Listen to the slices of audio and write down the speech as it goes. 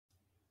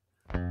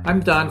I'm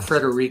Don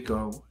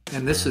Frederico,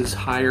 and this is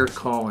Higher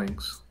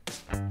Callings.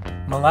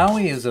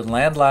 Malawi is a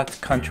landlocked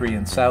country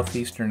in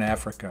southeastern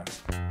Africa.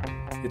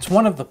 It's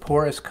one of the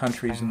poorest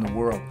countries in the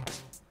world.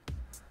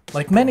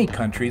 Like many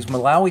countries,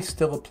 Malawi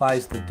still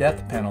applies the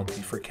death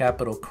penalty for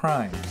capital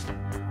crimes,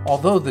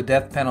 although the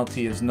death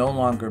penalty is no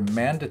longer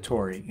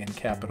mandatory in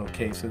capital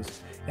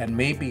cases and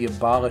may be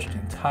abolished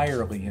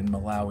entirely in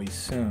Malawi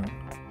soon.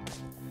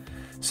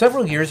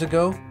 Several years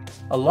ago,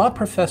 a law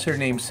professor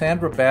named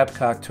Sandra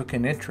Babcock took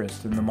an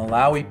interest in the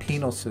Malawi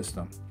penal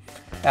system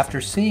after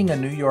seeing a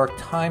New York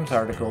Times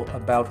article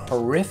about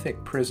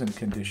horrific prison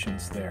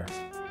conditions there.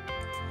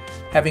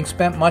 Having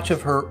spent much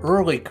of her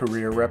early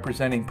career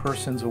representing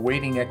persons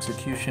awaiting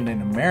execution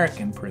in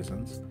American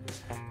prisons,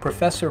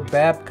 Professor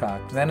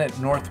Babcock, then at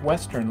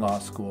Northwestern Law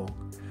School,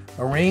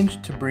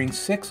 arranged to bring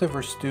 6 of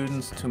her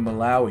students to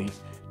Malawi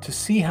to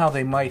see how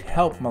they might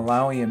help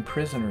Malawian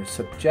prisoners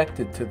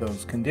subjected to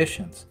those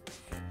conditions,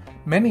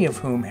 many of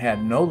whom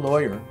had no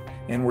lawyer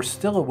and were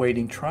still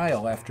awaiting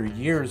trial after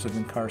years of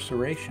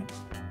incarceration.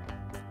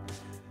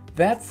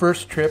 That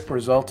first trip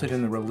resulted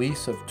in the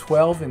release of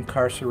 12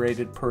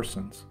 incarcerated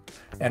persons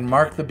and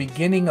marked the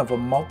beginning of a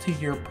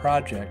multi-year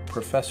project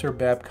Professor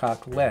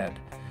Babcock led,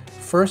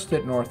 first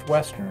at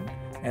Northwestern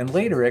and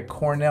later at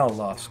Cornell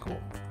Law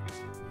School.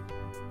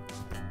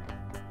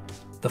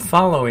 The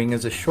following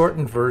is a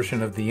shortened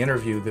version of the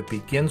interview that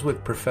begins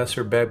with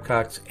Professor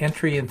Babcock's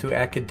entry into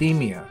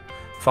academia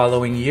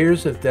following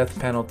years of death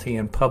penalty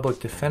and public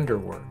defender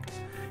work,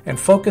 and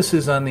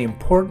focuses on the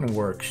important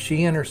work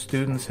she and her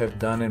students have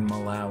done in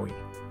Malawi.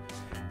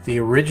 The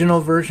original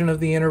version of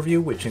the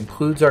interview, which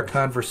includes our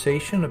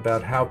conversation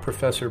about how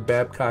Professor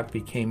Babcock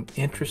became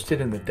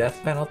interested in the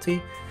death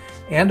penalty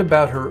and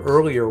about her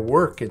earlier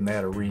work in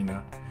that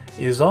arena,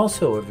 is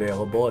also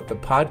available at the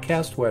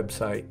podcast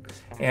website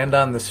and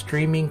on the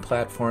streaming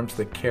platforms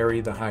that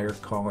carry the Higher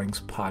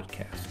Callings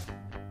podcast.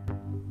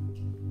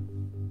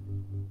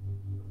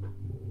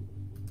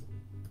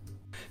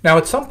 Now,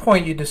 at some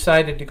point, you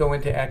decided to go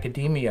into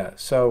academia.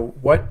 So,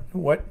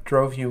 what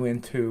drove you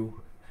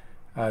into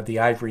the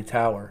ivory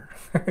tower?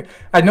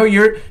 I know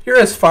you're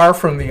as far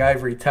from the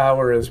ivory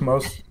tower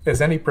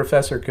as any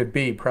professor could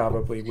be,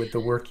 probably, with the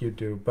work you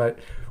do. But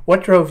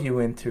what drove you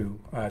into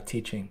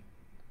teaching?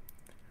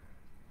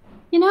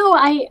 You know,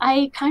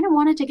 I kind of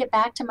wanted to get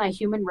back to my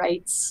human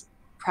rights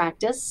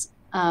practice.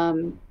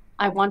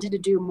 I wanted to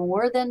do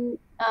more than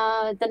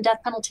death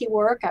penalty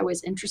work. I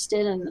was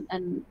interested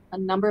in a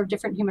number of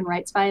different human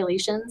rights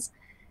violations.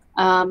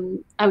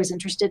 I was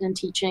interested in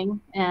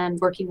teaching and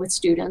working with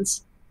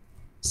students.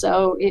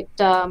 So it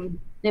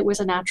was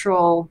a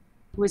natural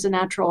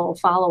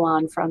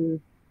follow-on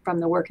from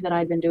the work that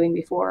I'd been doing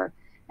before.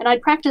 And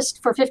I'd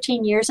practiced for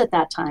 15 years at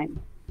that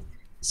time.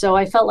 So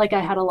I felt like I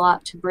had a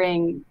lot to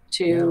bring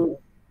to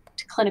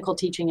clinical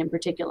teaching in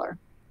particular.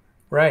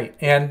 Right.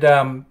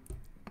 And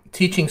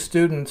teaching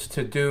students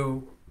to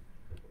do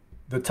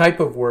the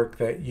type of work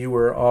that you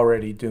were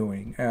already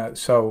doing.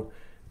 So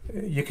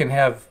you can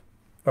have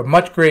a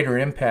much greater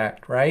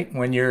impact, right,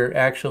 when you're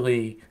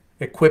actually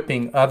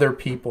equipping other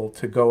people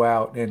to go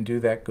out and do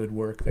that good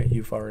work that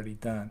you've already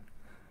done.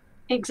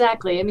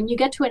 Exactly. I mean, you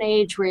get to an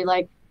age where you're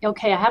like,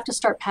 okay, I have to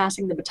start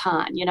passing the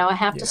baton. You know, I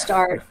have to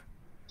start,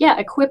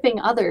 equipping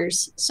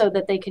others so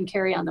that they can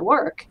carry on the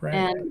work. Right.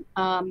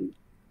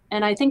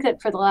 And I think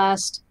that for the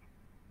last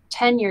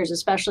 10 years,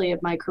 especially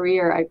of my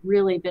career, I've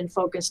really been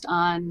focused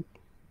on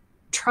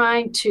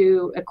trying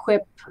to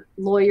equip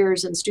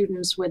lawyers and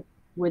students with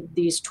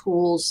these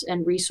tools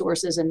and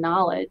resources and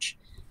knowledge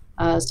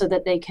so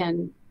that they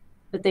can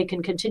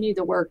continue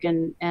the work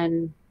and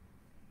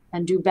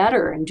do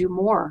better and do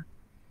more.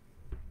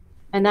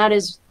 And that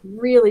is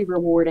really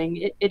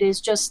rewarding. It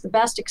is just the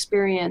best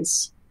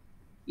experience.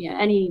 You know,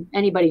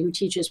 anybody who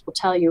teaches will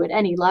tell you at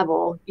any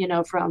level, you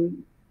know,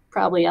 from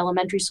probably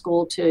elementary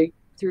school through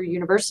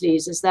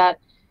universities, is that,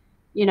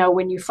 you know,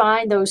 when you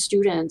find those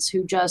students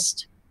who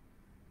just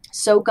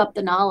soak up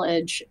the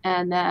knowledge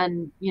and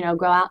then, you know,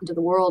 go out into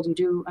the world and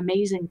do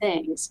amazing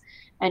things,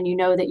 and you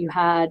know that you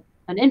had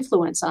an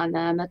influence on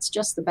them, that's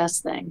just the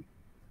best thing.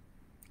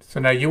 So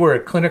now you were a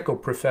clinical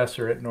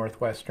professor at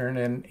Northwestern,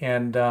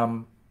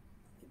 and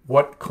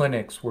what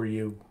clinics were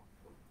you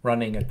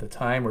running at the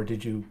time, or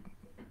did you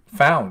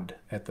found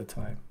at the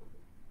time?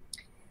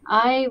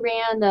 I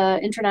ran the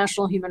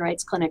International Human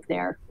Rights Clinic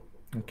there,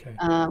 okay.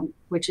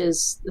 Which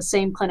is the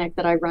same clinic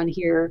that I run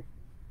here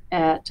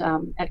at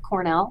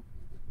Cornell.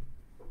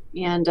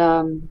 And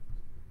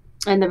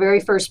the very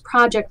first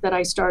project that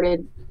I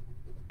started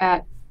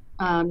at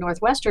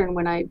Northwestern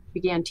when I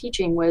began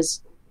teaching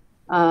was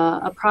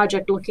a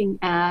project looking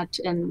at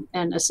and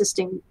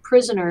assisting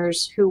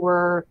prisoners who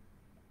were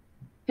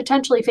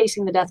potentially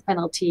facing the death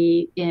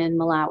penalty in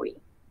Malawi.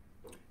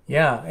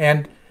 Yeah,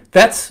 and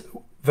that's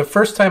the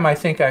first time I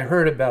think I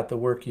heard about the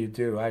work you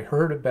do. I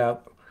heard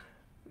about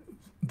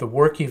the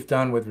work you've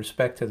done with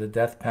respect to the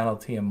death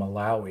penalty in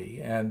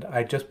Malawi, and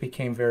I just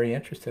became very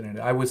interested in it.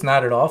 I was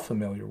not at all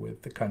familiar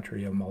with the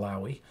country of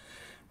Malawi,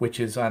 which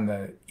is on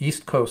the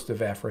east coast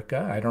of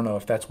Africa. I don't know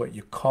if that's what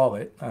you call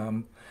it.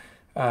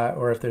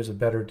 or if there's a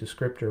better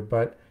descriptor.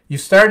 But you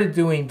started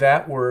doing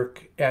that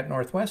work at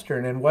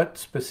Northwestern, and what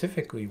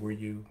specifically were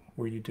you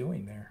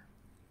doing there?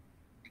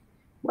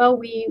 Well,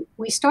 we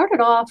started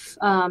off.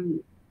 I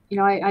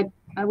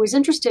was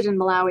interested in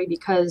Malawi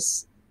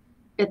because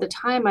at the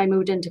time I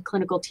moved into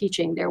clinical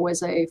teaching, there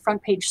was a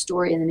front page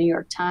story in the New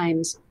York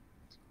Times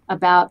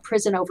about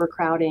prison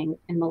overcrowding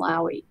in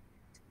Malawi,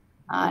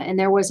 and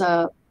there was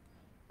a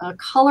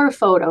color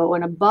photo,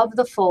 an above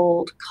the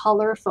fold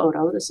color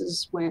photo. This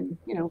is when,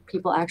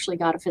 people actually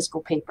got a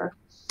physical paper.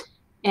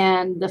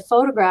 And the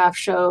photograph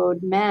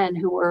showed men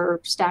who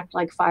were stacked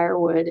like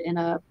firewood in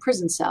a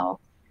prison cell,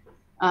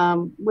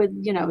 with,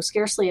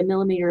 scarcely a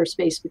millimeter of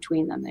space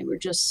between them. They were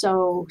just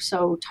so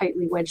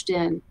tightly wedged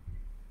in.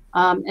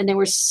 And they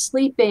were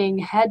sleeping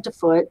head to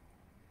foot.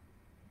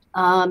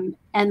 And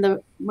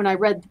when I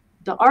read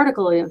the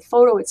article, the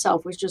photo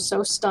itself was just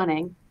so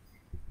stunning.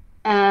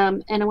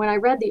 And when I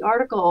read the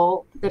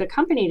article that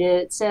accompanied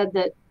it, it said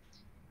that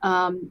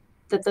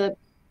that the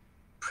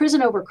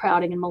prison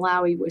overcrowding in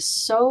Malawi was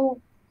so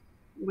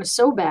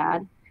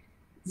bad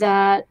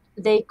that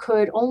they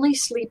could only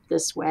sleep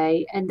this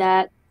way, and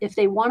that if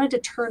they wanted to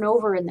turn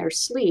over in their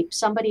sleep,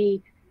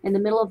 somebody in the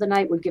middle of the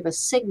night would give a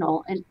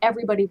signal, and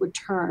everybody would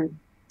turn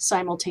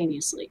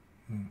simultaneously.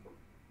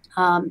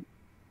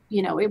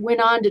 It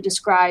went on to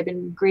describe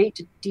in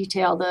great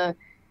detail the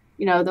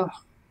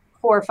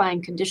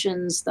horrifying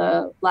conditions,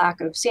 the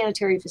lack of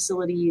sanitary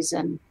facilities,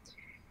 and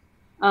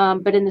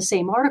but in the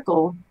same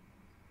article,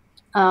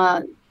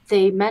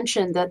 they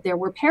mentioned that there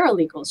were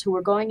paralegals who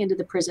were going into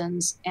the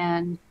prisons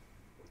and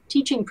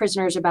teaching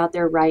prisoners about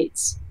their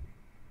rights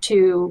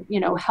to,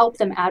 help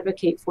them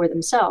advocate for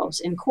themselves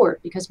in court,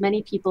 because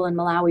many people in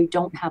Malawi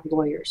don't have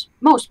lawyers.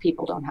 Most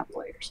people don't have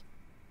lawyers.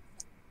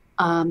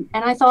 And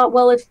I thought,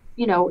 well, if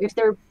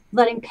they're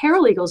letting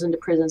paralegals into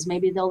prisons,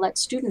 maybe they'll let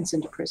students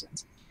into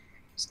prisons.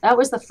 So that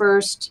was the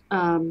first,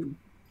 that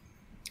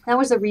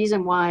was the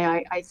reason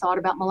why I thought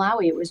about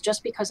Malawi. It was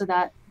just because of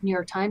that New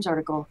York Times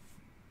article.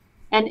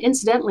 And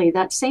incidentally,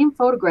 that same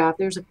photograph,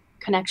 there's a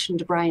connection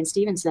to Brian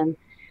Stevenson.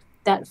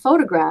 That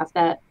photograph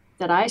that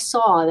I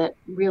saw that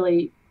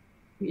really,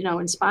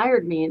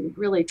 inspired me and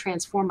really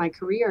transformed my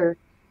career,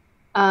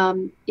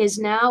 is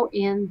now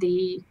in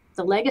the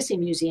Legacy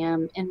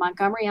Museum in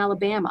Montgomery,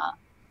 Alabama.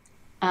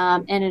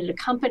 And it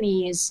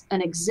accompanies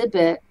an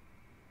exhibit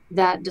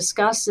that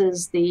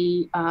discusses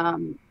the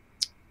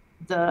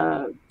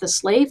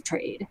slave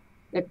trade,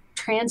 the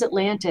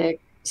transatlantic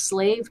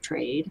slave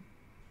trade,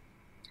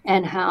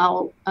 and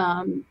how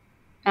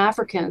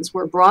Africans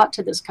were brought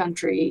to this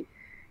country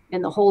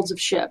in the holds of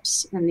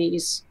ships in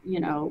these,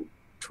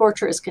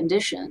 torturous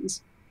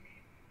conditions.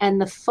 And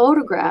the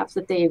photograph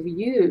that they've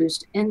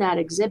used in that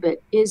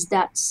exhibit is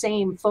that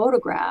same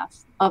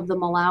photograph of the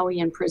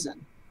Malawian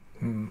prison.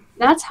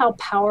 That's how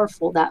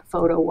powerful that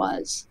photo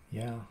was.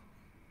 Yeah.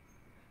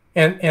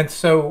 And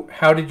so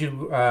how did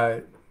you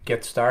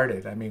get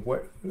started? I mean,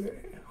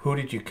 who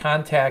did you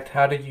contact?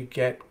 How did you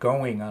get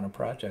going on a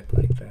project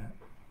like that?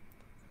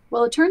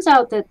 Well, it turns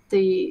out that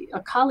a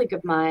colleague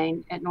of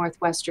mine at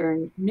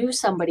Northwestern knew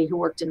somebody who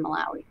worked in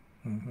Malawi.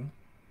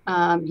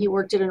 He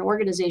worked at an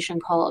organization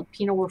called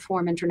Penal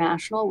Reform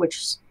International,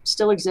 which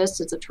still exists.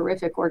 It's a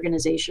terrific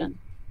organization.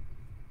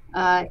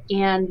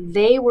 And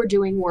they were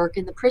doing work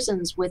in the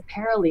prisons with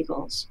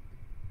paralegals.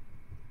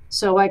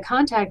 So I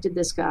contacted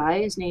this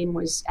guy. His name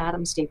was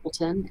Adam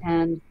Stapleton,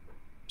 and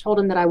told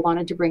him that I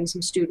wanted to bring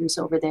some students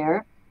over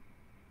there.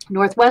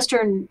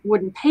 Northwestern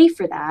wouldn't pay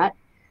for that,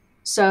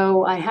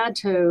 so I had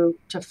to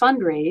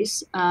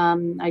fundraise.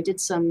 I did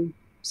some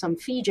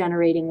fee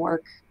generating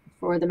work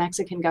for the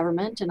Mexican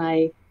government, and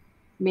I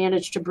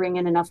managed to bring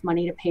in enough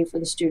money to pay for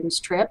the students'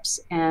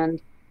 trips.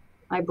 And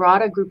I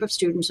brought a group of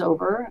students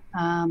over,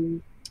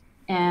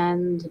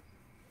 and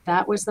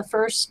that was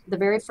the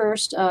very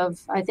first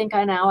of, I think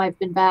I've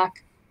been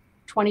back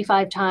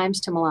 25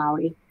 times to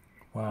Malawi.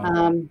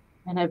 Wow.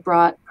 And I've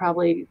brought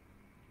probably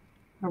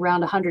around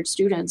 100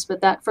 students,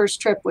 but that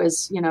first trip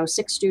was,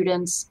 6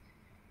 students.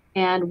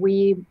 And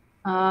we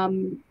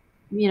went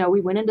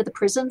into the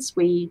prisons.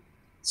 We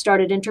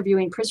started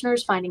interviewing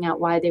prisoners, finding out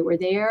why they were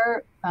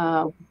there,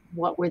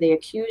 what were they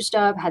accused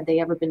of, had they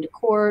ever been to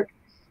court.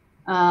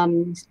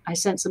 I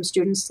sent some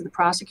students to the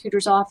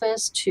prosecutor's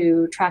office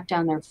to track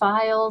down their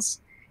files.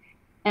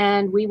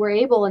 And we were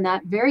able, in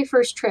that very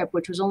first trip,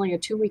 which was only a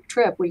 2-week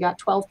trip, we got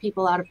 12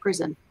 people out of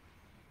prison.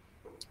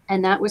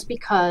 And that was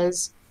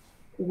because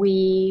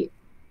we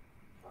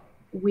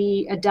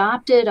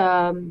adopted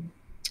an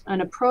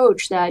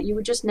approach that you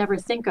would just never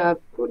think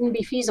of, wouldn't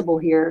be feasible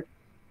here,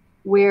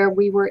 where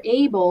we were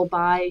able,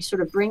 by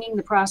sort of bringing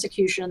the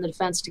prosecution and the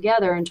defense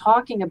together and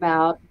talking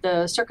about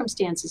the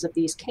circumstances of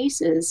these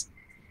cases,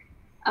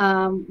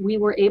 we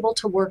were able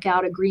to work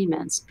out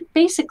agreements,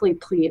 basically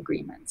plea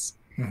agreements,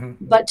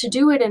 but to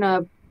do it in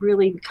a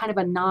really kind of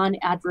a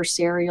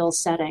non-adversarial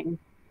setting.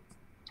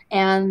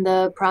 And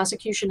the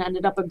prosecution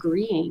ended up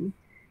agreeing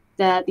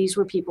that these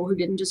were people who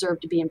didn't deserve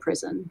to be in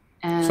prison.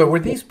 And so were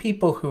these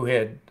people who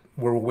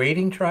were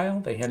awaiting trial?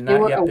 They had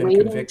not yet been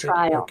convicted?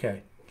 Trial.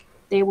 Okay.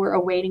 They were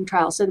awaiting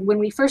trial. So when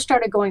we first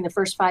started going, the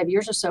first 5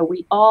 years or so,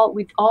 all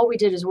we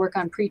did is work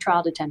on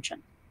pretrial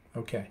detention.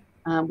 Okay.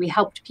 We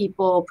helped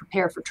people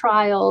prepare for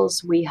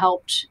trials. We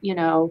helped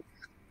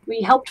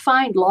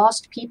find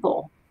lost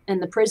people in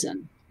the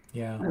prison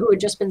who had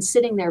just been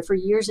sitting there for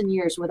years and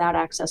years without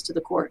access to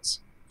the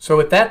courts. So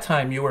at that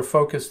time, you were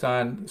focused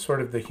on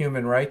sort of the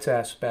human rights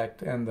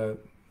aspect and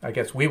I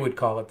guess we would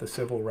call it the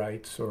civil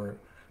rights or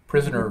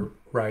prisoner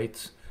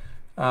rights,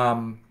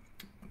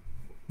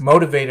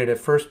 motivated at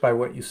first by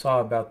what you saw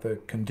about the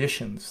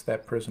conditions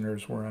that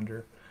prisoners were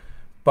under.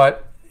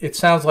 But it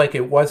sounds like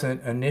it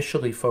wasn't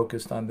initially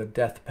focused on the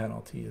death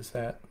penalty. Is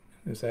that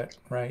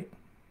right?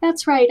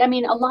 That's right. I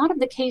mean, a lot of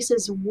the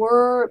cases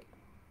were,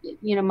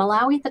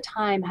 Malawi at the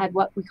time had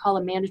what we call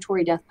a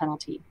mandatory death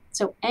penalty.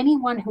 So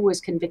anyone who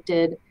was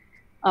convicted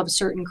of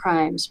certain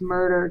crimes,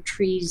 murder,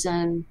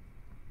 treason,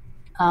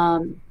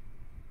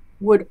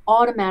 would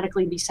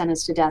automatically be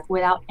sentenced to death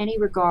without any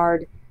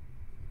regard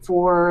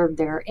for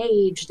their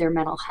age, their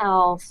mental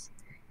health,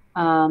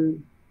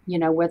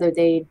 whether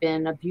they'd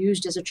been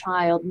abused as a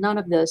child. None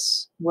of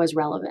this was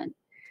relevant.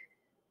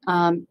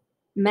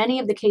 Many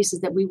of the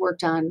cases that we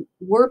worked on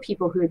were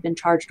people who had been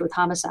charged with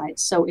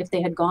homicides. So if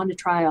they had gone to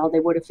trial, they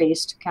would have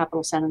faced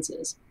capital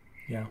sentences.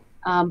 Yeah.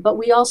 But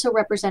we also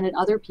represented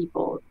other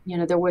people.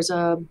 There was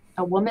a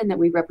woman that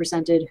we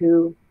represented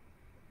who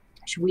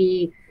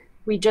we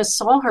just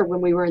saw her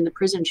when we were in the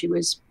prison. She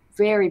was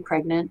very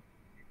pregnant.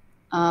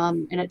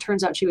 And it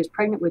turns out she was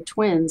pregnant with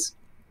twins.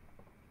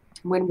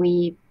 When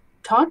we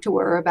talked to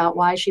her about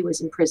why she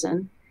was in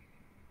prison,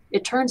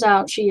 it turns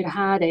out she had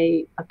had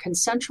a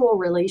consensual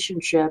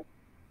relationship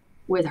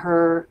with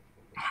her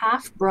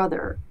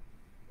half-brother,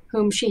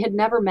 whom she had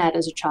never met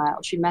as a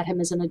child. She met him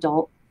as an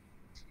adult.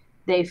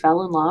 They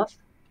fell in love,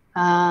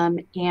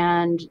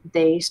 and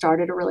they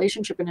started a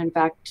relationship. And in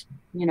fact,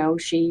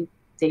 she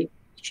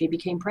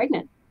became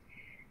pregnant.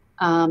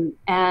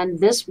 And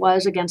this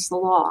was against the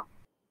law.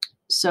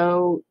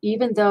 So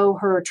even though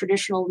her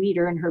traditional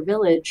leader in her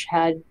village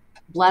had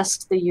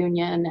blessed the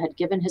union, had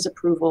given his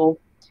approval,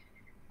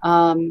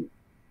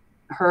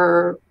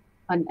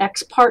 an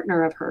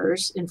ex-partner of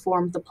hers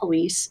informed the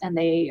police, and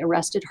they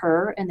arrested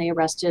her and they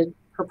arrested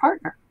her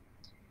partner.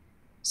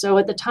 So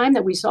at the time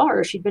that we saw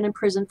her, she'd been in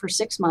prison for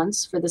 6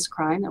 months for this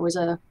crime. That was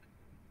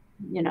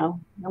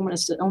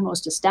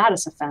almost a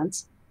status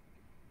offense.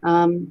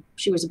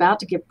 She was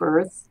about to give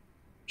birth.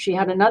 She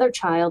had another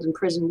child in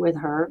prison with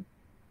her.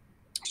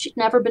 She'd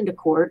never been to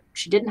court.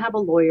 She didn't have a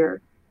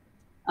lawyer.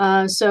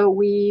 So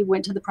we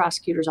went to the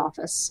prosecutor's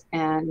office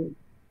and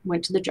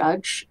went to the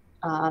judge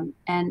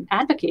and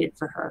advocated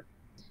for her,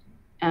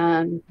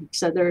 and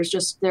said there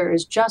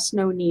is just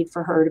no need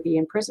for her to be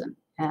in prison.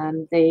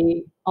 And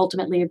they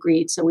ultimately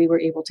agreed. So we were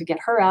able to get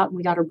her out, and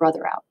we got her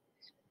brother out.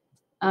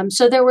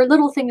 So there were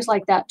little things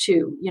like that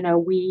too.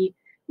 We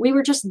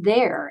were just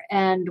there,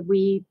 and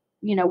we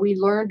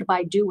learned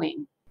by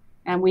doing,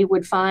 and we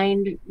would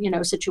find,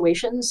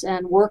 situations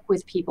and work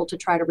with people to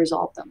try to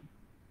resolve them.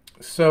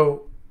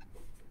 So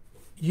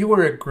you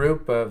were a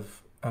group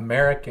of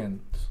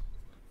Americans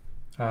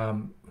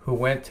who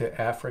went to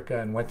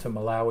Africa and went to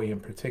Malawi in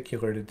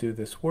particular to do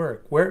this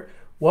work.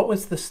 What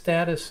was the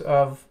status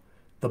of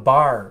the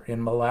bar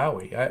in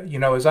Malawi?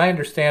 As I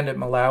understand it,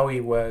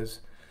 Malawi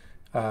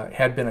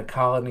had been a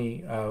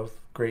colony of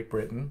Great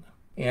Britain,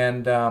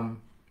 and their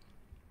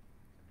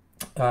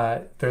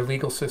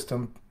legal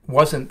system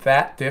wasn't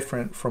that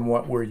different from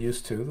what we're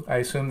used to. I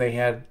assume they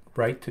had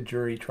right to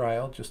jury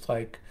trial, just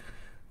like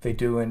they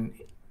do in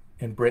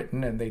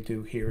Britain and they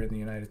do here in the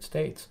United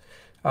States.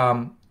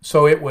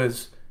 So it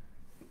was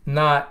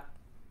not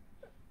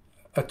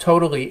a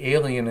totally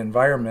alien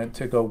environment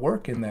to go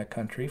work in that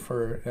country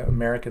for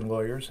American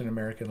lawyers and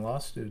American law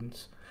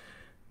students.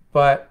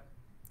 But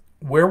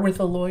where were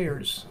the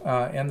lawyers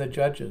and the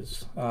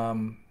judges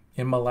in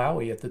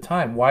Malawi at the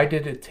time? Why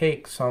did it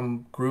take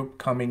some group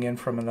coming in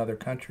from another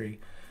country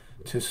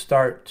to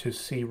start to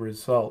see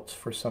results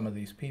for some of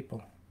these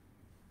people?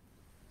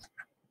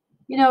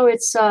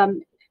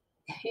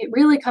 It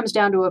really comes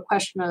down to a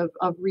question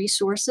of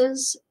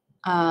resources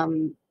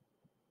and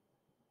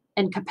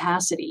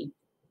capacity.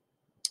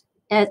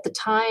 At the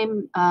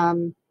time,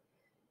 and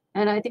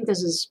I think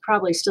this is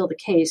probably still the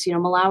case,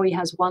 Malawi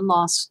has one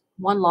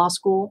law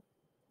school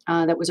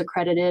that was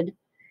accredited.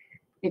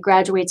 It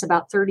graduates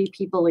about 30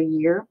 people a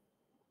year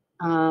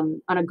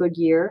on a good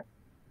year.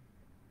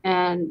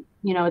 And,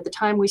 at the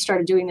time we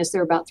started doing this,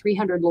 there were about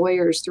 300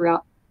 lawyers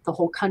throughout the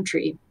whole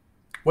country.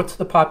 What's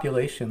the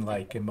population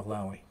like in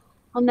Malawi?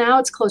 Well, now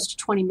it's close to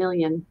 20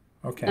 million.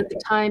 Okay. At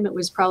the time, it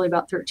was probably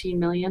about 13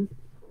 million.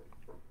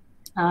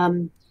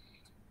 And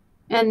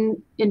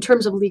in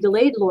terms of legal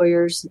aid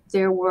lawyers,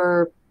 there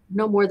were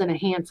no more than a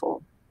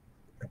handful.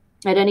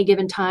 At any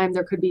given time,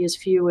 there could be as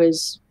few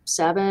as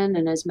 7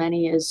 and as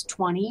many as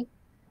 20.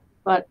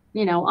 But,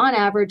 on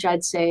average,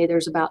 I'd say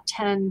there's about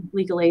 10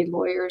 legal aid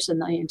lawyers in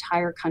the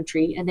entire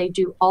country, and they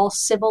do all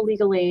civil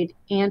legal aid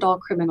and all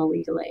criminal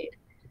legal aid.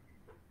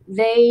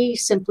 They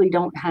simply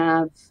don't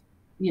have,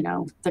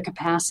 the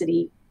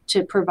capacity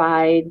to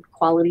provide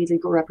quality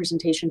legal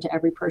representation to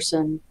every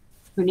person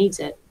who needs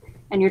it.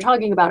 And you're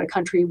talking about a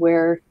country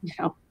where,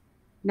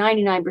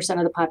 99%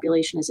 of the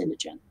population is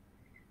indigent.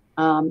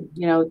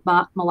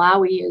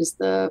 Malawi is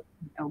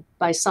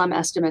by some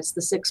estimates,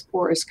 the sixth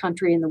poorest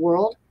country in the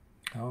world.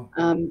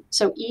 Oh.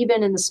 So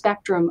even in the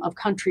spectrum of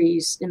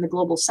countries in the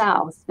global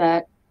south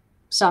that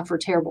suffer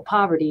terrible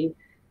poverty,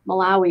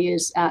 Malawi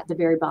is at the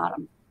very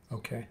bottom.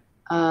 Okay.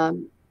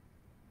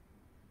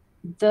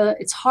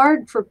 It's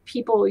hard for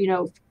people,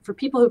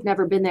 who've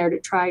never been there to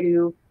try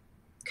to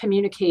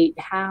communicate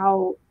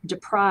how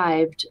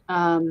deprived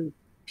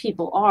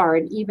people are,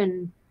 and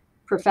even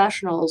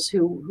professionals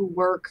who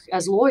work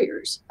as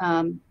lawyers.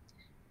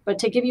 But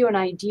to give you an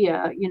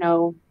idea,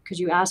 because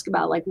you ask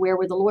about where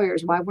were the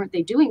lawyers? Why weren't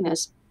they doing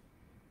this?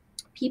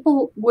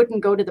 People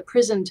wouldn't go to the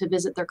prison to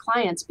visit their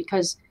clients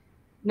because,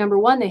 number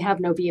one, they have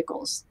no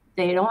vehicles.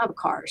 They don't have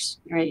cars,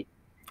 right?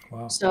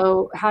 Wow.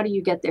 So how do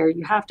you get there?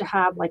 You have to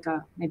have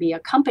maybe a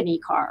company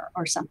car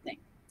or something.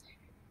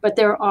 But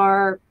there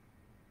are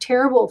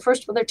terrible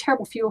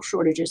fuel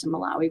shortages in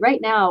Malawi.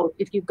 Right now,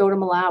 if you go to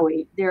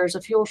Malawi, there's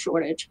a fuel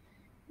shortage.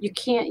 You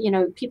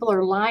can't, people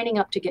are lining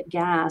up to get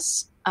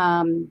gas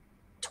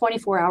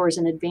 24 hours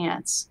in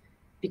advance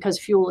because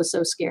fuel is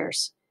so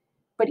scarce.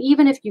 But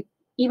even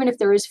if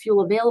there is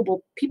fuel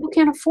available, people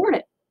can't afford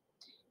it.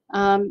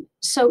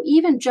 So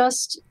even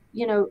just,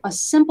 a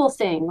simple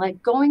thing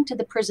like going to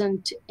the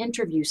prison to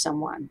interview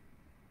someone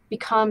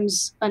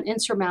becomes an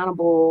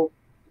insurmountable,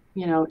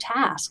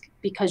 task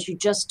because you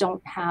just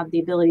don't have the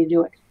ability to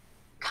do it.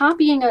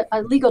 Copying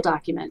a legal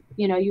document,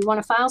 you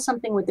want to file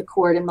something with the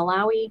court in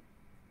Malawi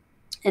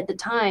at the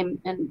time,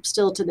 and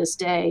still to this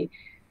day,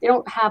 they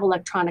don't have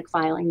electronic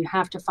filing. You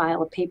have to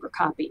file a paper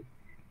copy.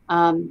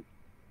 To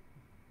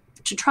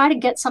try to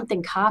get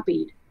something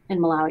copied in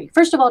Malawi,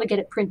 first of all, to get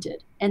it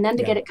printed and then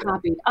to get it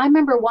copied. I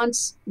remember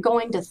once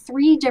going to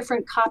 3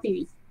 different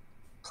copy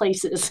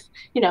places,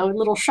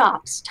 little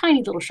shops,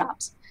 tiny little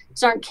shops.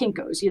 These aren't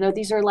Kinkos,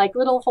 these are like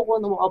little hole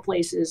in the wall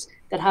places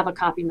that have a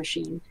copy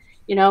machine,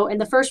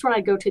 and the first one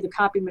I'd go to, the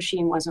copy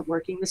machine wasn't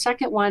working. The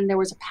second one, there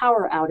was a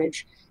power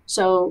outage.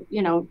 So,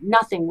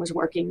 nothing was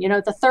working.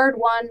 The third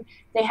one,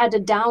 they had to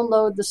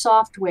download the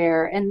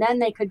software and then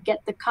they could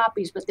get the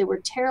copies, but they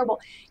were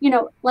terrible.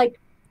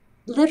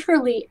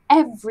 Literally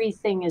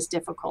everything is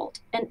difficult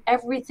and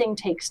everything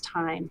takes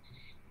time.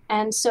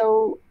 And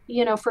so,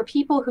 for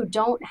people who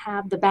don't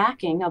have the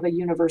backing of a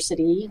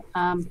university,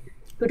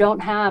 who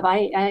don't have,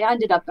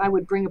 I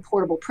would bring a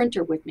portable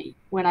printer with me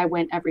when I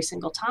went every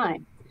single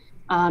time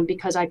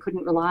because I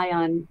couldn't rely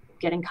on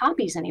getting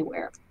copies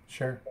anywhere.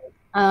 Sure.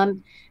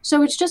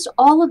 So it's just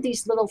all of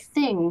these little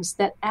things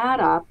that add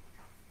up.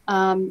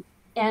 And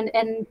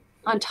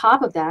on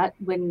top of that,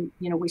 when,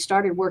 we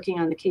started working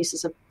on the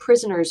cases of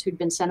prisoners who'd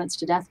been sentenced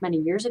to death many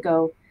years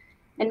ago,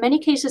 in many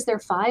cases, their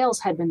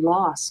files had been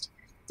lost.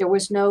 There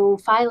was no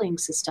filing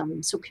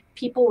system. So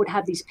people would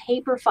have these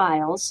paper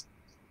files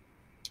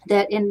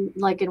that in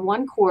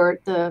one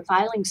court, the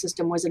filing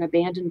system was an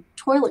abandoned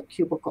toilet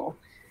cubicle,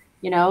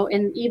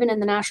 and even in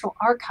the National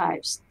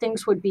Archives,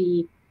 things would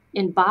be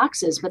in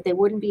boxes, but they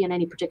wouldn't be in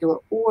any particular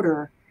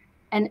order.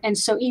 And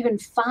so even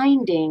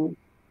finding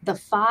the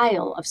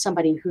file of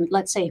somebody who,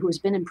 let's say, who's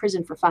been in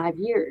prison for 5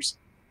 years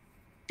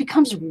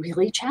becomes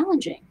really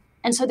challenging.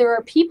 And so there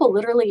are people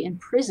literally in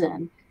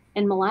prison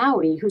in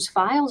Malawi whose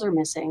files are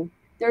missing.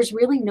 There's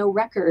really no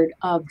record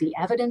of the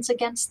evidence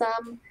against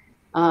them.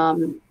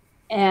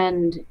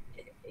 And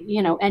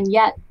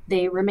yet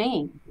they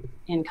remain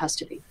in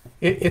custody.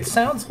 It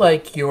sounds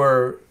like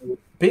your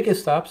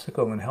biggest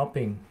obstacle in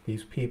helping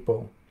these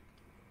people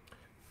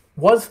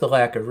was the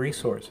lack of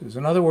resources.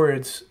 In other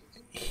words,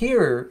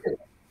 here,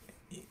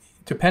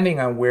 depending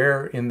on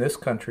where in this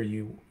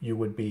country you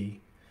would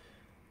be,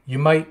 you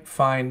might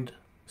find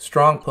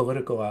strong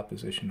political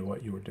opposition to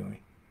what you were doing.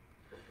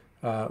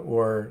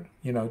 Or,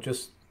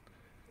 just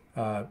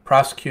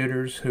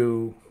prosecutors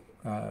who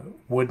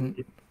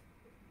wouldn't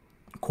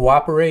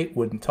cooperate,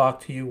 wouldn't talk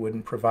to you,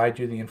 wouldn't provide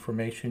you the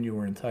information you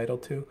were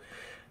entitled to.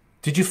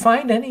 Did you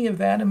find any of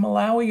that in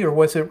Malawi, or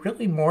was it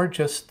really more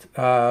just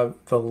the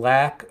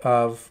lack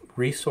of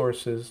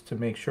resources to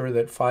make sure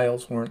that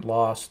files weren't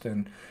lost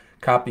and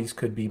copies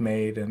could be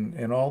made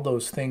and all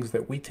those things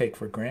that we take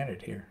for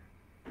granted here?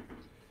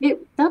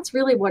 That's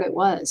really what it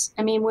was.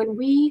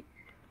 Malawi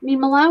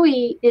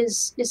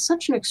is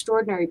such an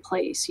extraordinary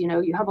place.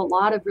 You have a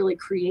lot of really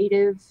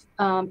creative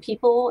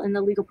people in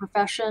the legal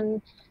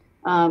profession,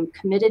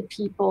 committed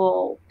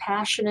people,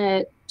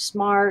 passionate,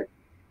 smart,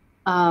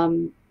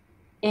 and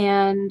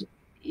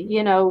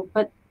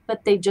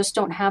but they just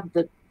don't have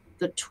the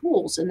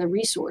tools and the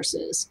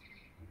resources.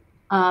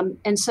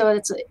 And so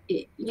it's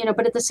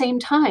but at the same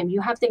time,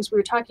 you have things. We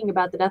were talking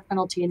about the death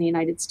penalty in the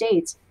United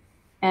States,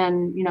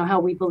 and how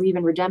we believe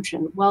in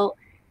redemption. Well,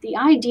 the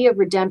idea of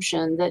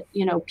redemption, that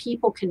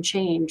people can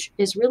change,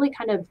 is really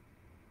kind of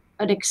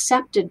an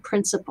accepted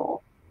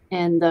principle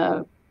in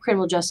the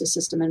criminal justice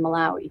system in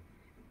Malawi.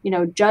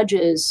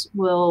 Judges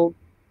will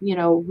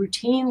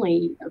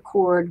routinely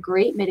accord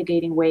great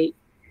mitigating weight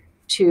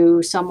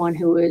to someone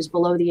who is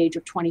below the age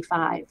of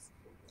 25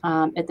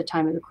 at the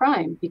time of the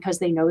crime, because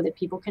they know that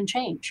people can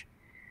change.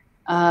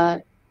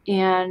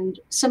 And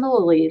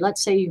similarly,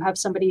 let's say you have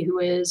somebody who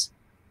is,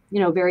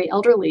 very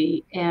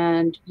elderly,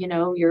 and,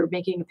 you're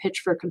making a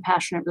pitch for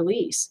compassionate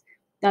release.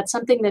 That's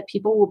something that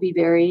people will be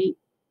very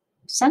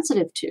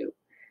sensitive to.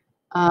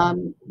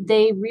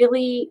 They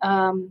really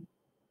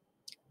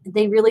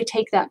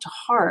take that to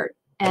heart.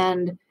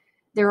 And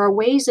there are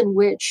ways in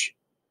which,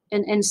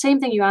 and same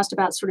thing you asked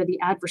about sort of the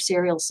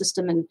adversarial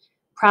system and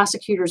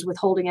prosecutors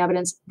withholding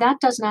evidence, that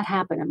does not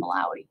happen in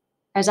Malawi,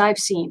 as I've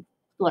seen.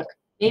 Look,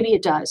 maybe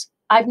it does.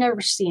 I've never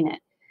seen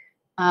it.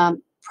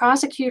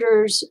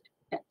 Prosecutors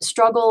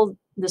struggle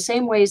the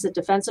same ways that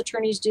defense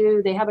attorneys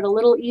do. They have it a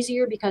little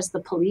easier because the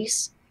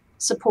police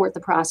support the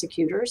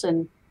prosecutors,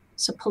 and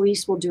so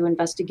police will do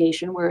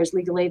investigation, whereas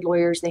legal aid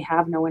lawyers, they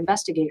have no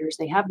investigators,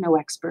 they have no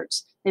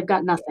experts, they've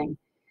got nothing.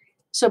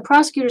 So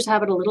prosecutors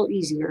have it a little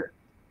easier,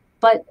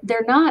 but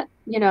they're not,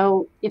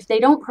 if they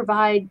don't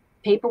provide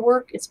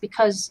paperwork, it's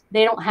because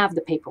they don't have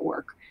the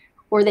paperwork,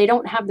 or they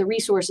don't have the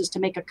resources to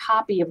make a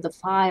copy of the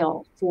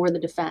file for the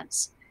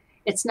defense.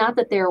 It's not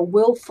that they're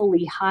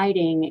willfully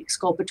hiding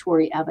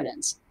exculpatory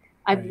evidence.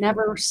 I've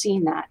never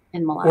seen that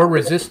in Malawi. Or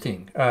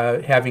resisting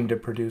having to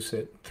produce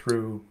it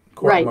through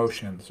court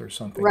motions or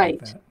something like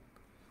that.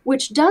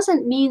 Which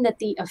doesn't mean that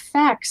the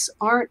effects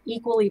aren't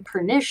equally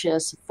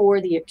pernicious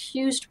for the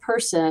accused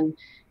person,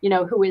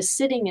 who is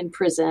sitting in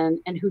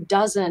prison and who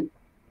doesn't,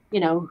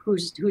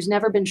 who's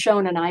never been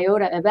shown an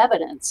iota of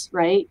evidence,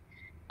 right?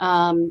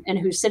 And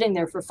who's sitting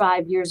there for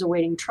 5 years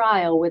awaiting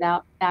trial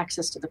without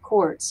access to the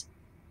courts.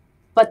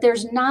 But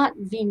there's not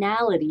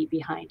venality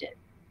behind it.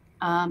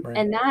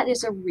 And that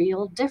is a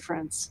real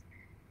difference.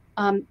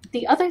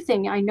 The other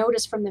thing I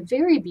noticed from the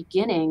very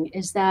beginning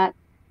is that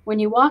when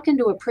you walk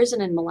into a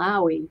prison in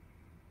Malawi,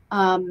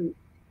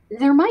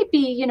 there might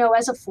be,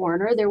 as a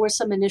foreigner, there was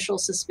some initial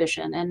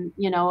suspicion. And,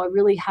 I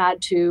really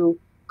had to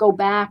go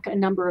back a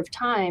number of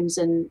times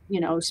and,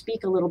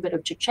 speak a little bit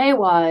of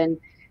Chichewa and,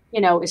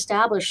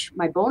 establish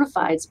my bona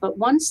fides. But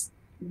once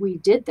we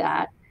did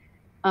that,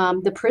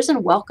 the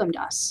prison welcomed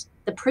us.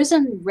 The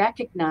prison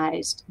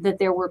recognized that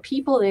there were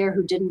people there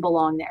who didn't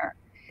belong there.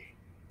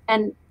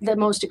 And the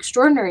most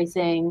extraordinary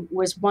thing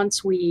was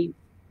once we,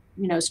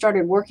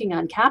 started working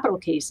on capital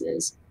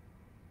cases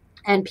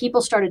and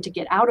people started to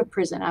get out of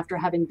prison after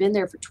having been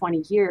there for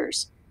 20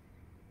 years,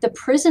 the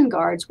prison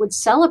guards would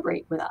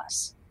celebrate with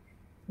us.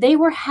 They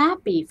were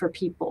happy for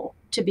people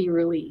to be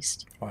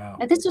released. Wow.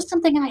 And this was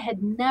something I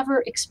had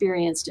never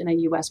experienced in a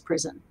U.S.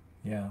 prison.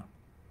 Yeah.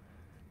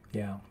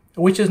 Yeah.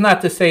 Which is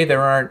not to say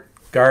there aren't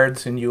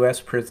guards in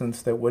U.S.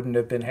 prisons that wouldn't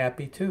have been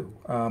happy too.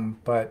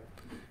 But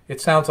it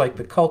sounds like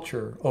the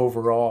culture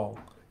overall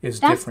is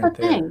different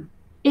there. That's the thing.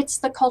 It's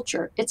the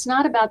culture. It's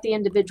not about the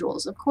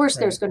individuals. Of course,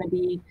 there's going to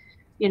be,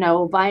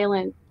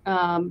 violent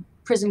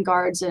prison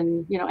guards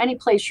and, any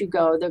place you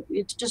go.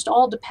 It just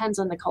all depends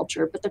on the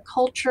culture. But the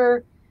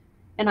culture,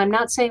 and I'm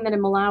not saying that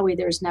in Malawi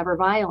there's never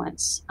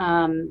violence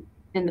in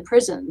the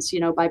prisons,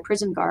 by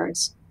prison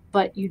guards,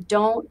 but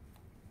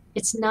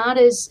it's not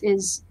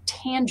as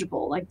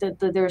tangible. Like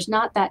there's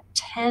not that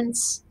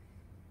tense,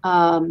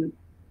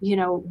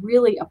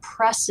 really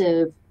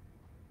oppressive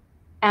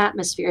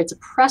atmosphere. It's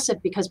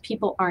oppressive because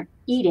people aren't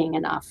eating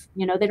enough.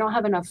 They don't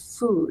have enough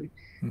food.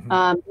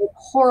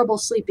 Horrible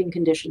sleeping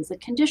conditions. The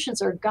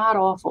conditions are god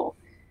awful.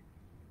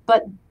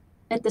 But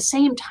at the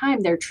same time,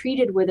 they're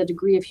treated with a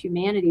degree of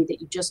humanity that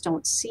you just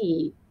don't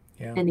see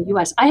in the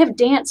U.S. I have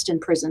danced in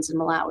prisons in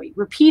Malawi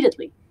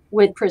repeatedly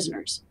with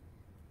prisoners.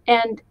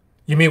 And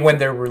you mean when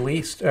they're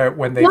released, or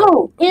when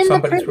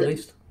somebody's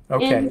released?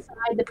 Okay.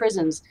 Inside the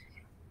prisons,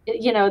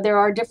 there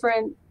are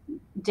different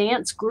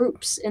dance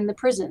groups in the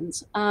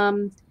prisons,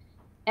 and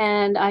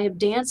I have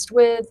danced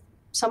with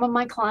some of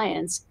my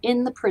clients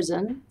in the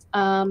prison,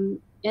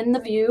 in the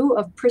view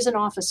of prison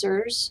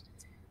officers,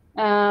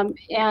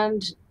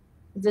 and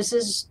this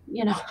is,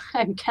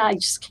 I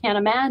just can't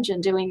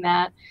imagine doing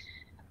that.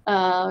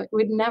 It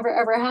would never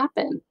ever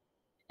happen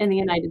in the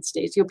United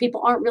States.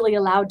 People aren't really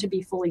allowed to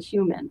be fully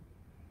human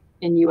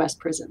in U.S.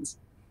 prisons.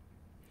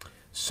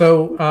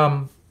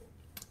 So,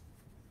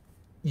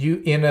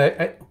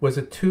 was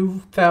it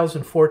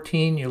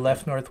 2014? You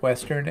left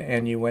Northwestern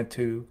and you went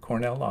to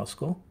Cornell Law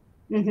School.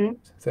 Mm-hmm.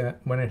 Is that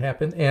when it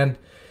happened?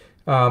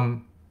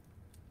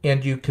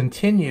 And you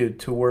continued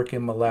to work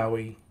in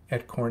Malawi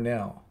at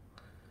Cornell.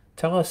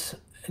 Tell us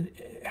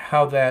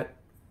how that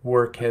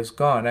work has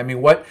gone. I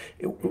mean, what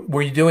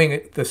were you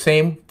doing? The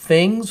same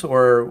things,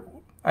 or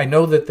I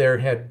know that there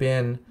had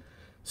been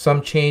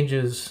some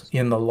changes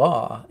in the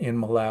law in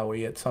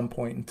Malawi at some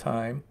point in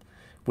time,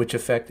 which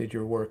affected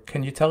your work.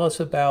 Can you tell us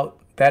about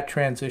that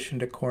transition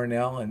to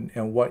Cornell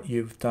and what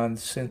you've done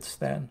since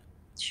then?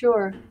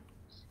 Sure.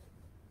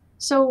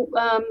 So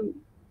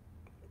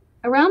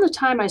around the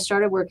time I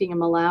started working in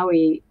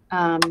Malawi,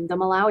 the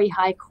Malawi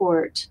High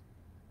Court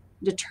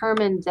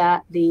determined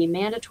that the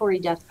mandatory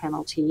death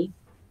penalty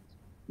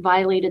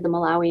violated the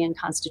Malawian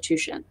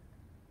Constitution.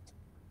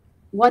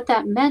 What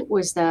that meant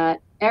was that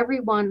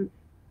everyone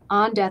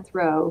on death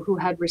row who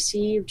had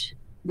received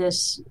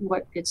this,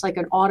 what it's like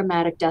an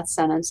automatic death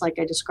sentence, like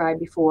I described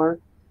before,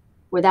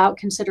 without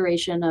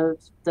consideration of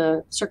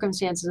the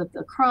circumstances of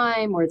the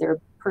crime or their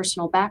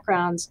personal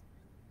backgrounds,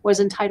 was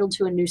entitled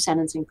to a new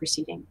sentencing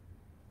proceeding.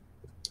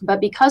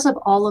 But because of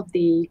all of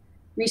the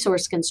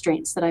resource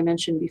constraints that I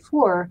mentioned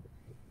before,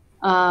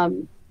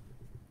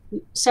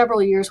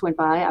 several years went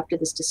by after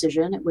this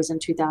decision. It was in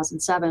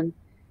 2007.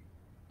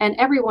 And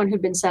everyone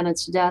who'd been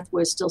sentenced to death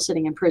was still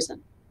sitting in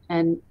prison,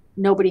 and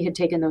nobody had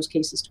taken those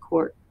cases to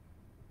court.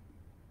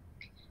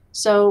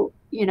 So,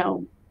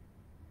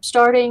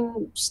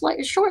 starting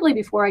shortly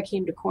before I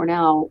came to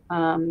Cornell,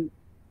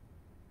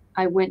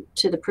 I went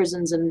to the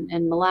prisons in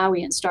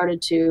Malawi and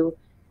started to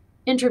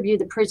interview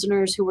the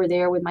prisoners who were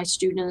there with my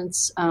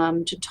students,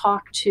 to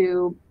talk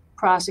to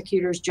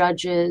prosecutors,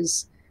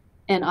 judges,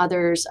 and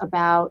others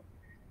about,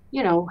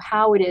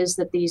 how it is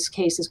that these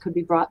cases could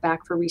be brought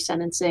back for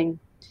resentencing.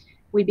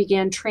 We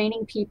began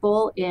training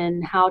people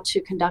in how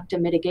to conduct a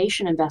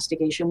mitigation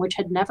investigation, which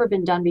had never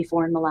been done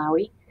before in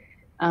Malawi,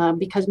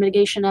 because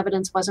mitigation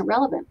evidence wasn't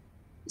relevant.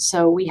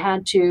 So we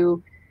had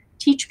to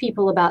teach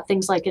people about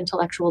things like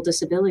intellectual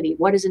disability.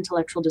 What is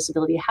intellectual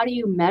disability? How do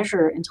you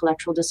measure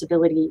intellectual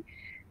disability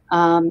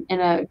in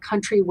a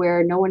country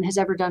where no one has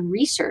ever done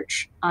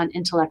research on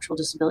intellectual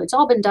disability? It's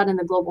all been done in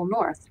the global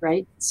north,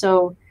 right?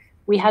 So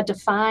we had to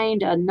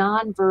find a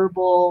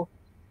nonverbal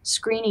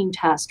screening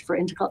test for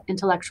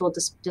intellectual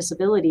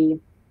disability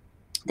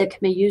that can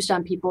be used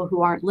on people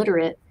who aren't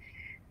literate.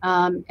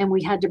 And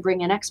we had to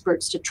bring in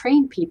experts to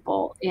train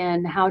people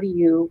in how do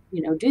you,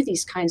 do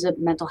these kinds of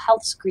mental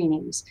health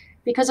screenings.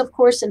 Because, of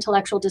course,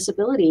 intellectual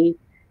disability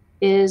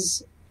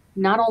is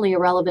not only a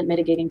relevant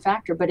mitigating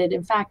factor, but it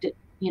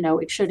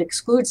should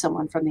exclude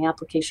someone from the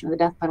application of the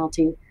death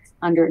penalty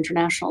under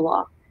international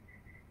law.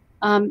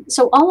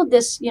 So all of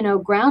this,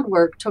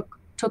 groundwork took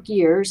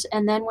years.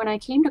 And then when I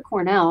came to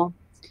Cornell,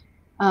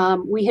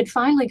 we had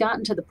finally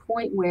gotten to the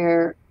point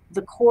where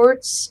the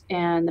courts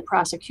and the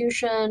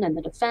prosecution and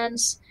the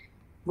defense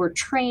were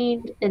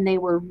trained and they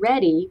were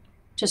ready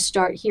to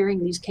start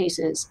hearing these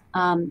cases.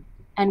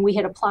 And we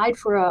had applied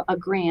for a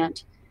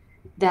grant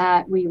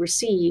that we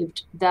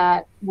received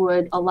that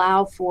would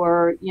allow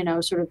for,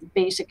 sort of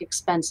basic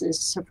expenses,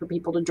 so for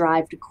people to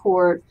drive to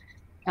court,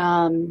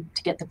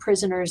 to get the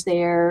prisoners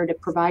there, to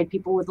provide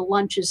people with the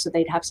lunches so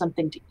they'd have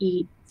something to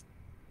eat.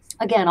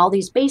 Again, all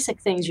these basic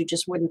things you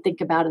just wouldn't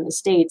think about in the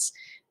States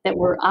that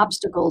were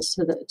obstacles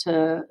to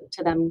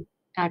them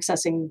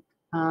accessing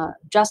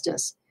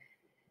justice.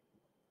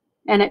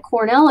 And at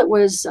Cornell, it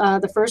was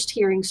the first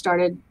hearing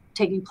started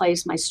taking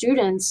place. My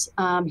students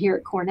here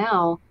at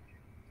Cornell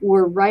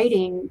were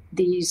writing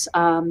these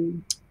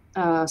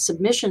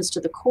submissions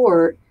to the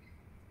court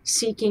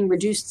seeking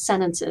reduced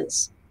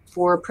sentences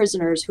for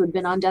prisoners who had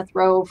been on death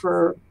row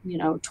for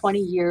 20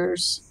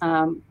 years,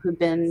 who'd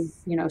been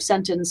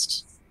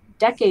sentenced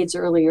decades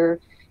earlier,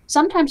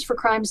 sometimes for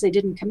crimes they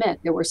didn't commit.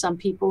 There were some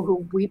people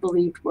who we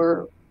believed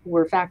were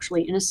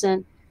factually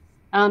innocent.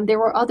 There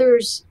were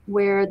others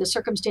where the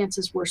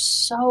circumstances were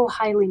so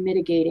highly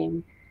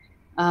mitigating.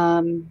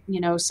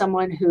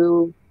 Someone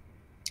who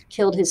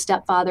killed his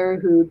stepfather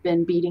who'd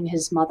been beating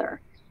his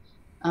mother.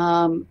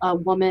 A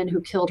woman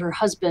who killed her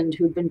husband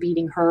who'd been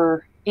beating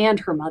her and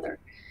her mother.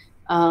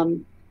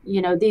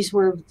 These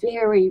were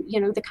very,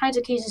 the kinds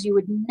of cases you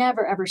would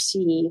never, ever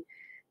see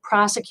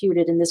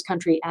prosecuted in this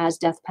country as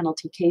death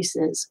penalty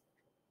cases.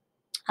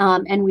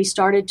 And we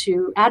started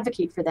to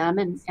advocate for them.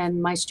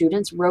 And my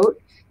students wrote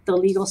the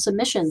legal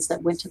submissions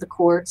that went to the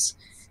courts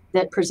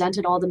that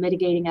presented all the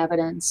mitigating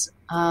evidence,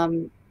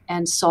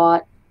 and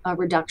sought a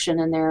reduction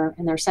in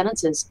their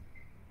sentences.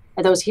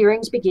 And those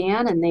hearings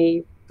began, and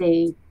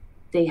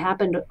they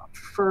happened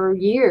for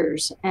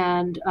years.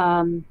 And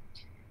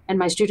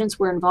my students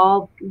were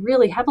involved,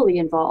 really heavily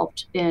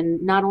involved,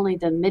 in not only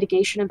the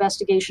mitigation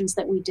investigations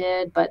that we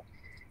did, but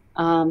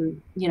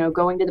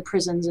going to the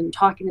prisons and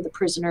talking to the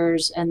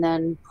prisoners, and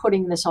then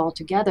putting this all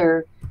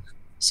together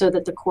so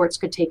that the courts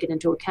could take it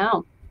into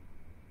account.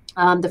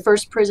 The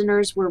first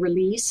prisoners were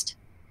released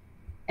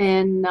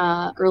in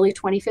early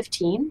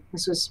 2015.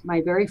 This was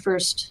my very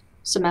first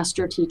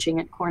semester teaching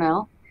at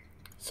Cornell.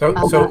 So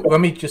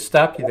let me just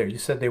stop you there. You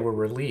said they were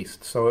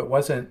released. So it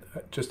wasn't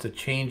just a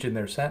change in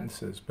their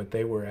sentences, but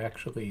they were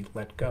actually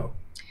let go.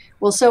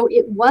 Well, so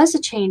it was a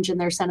change in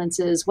their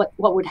sentences. What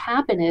would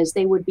happen is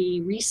they would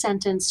be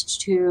resentenced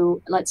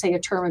to, let's say, a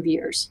term of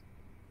years.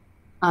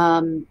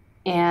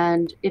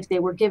 And if they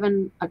were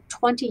given a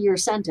 20-year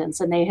sentence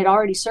and they had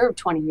already served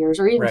 20 years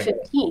or even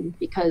 15,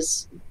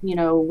 because,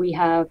 we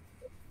have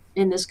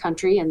in this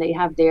country, and they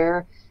have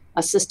there,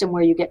 a system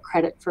where you get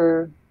credit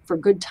for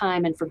good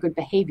time and for good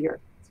behavior.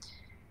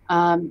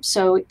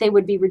 So they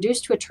would be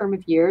reduced to a term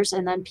of years,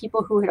 and then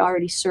people who had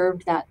already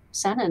served that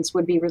sentence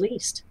would be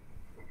released.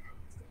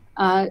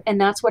 And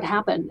that's what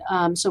happened.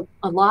 So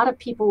a lot of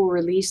people were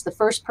released. The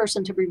first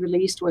person to be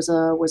released was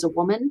a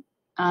woman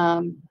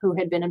who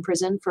had been in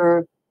prison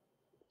for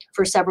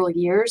several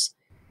years.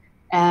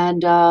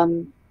 And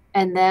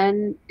And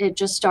then it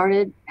just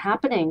started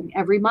happening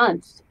every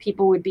month.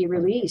 People would be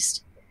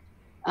released.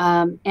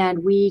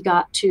 And we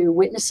got to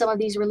witness some of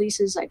these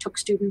releases. I took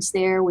students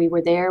there. We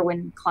were there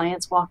when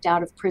clients walked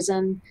out of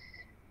prison,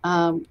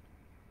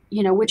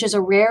 which is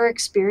a rare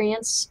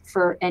experience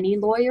for any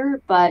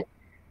lawyer. But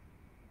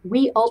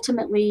we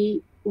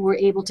ultimately were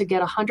able to get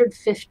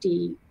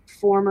 150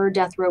 former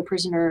death row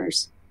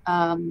prisoners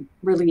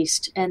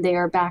released, and they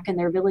are back in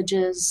their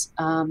villages.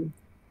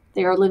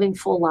 They are living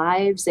full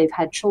lives. They've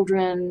had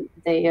children.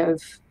 They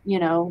have,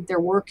 they're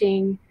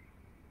working.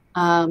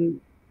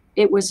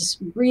 It was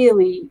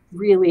really,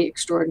 really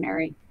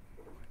extraordinary.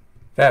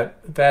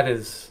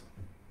 That's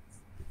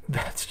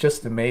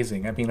just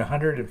amazing. I mean,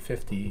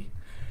 150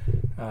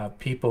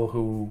 people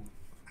who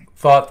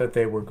thought that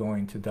they were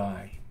going to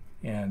die,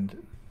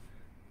 and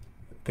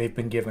they've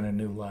been given a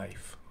new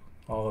life,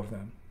 all of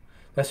them.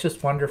 That's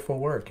just wonderful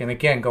work. And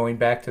again, going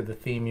back to the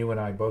theme you and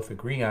I both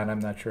agree on,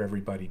 I'm not sure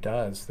everybody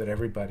does, that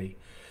everybody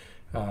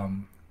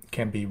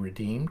can be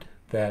redeemed,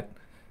 that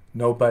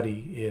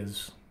nobody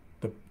is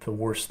the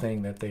worst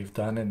thing that they've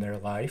done in their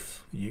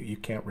life. You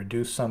can't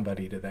reduce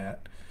somebody to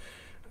that.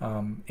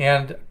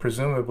 And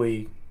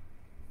presumably,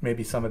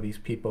 maybe some of these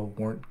people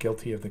weren't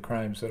guilty of the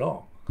crimes at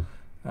all.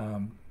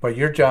 But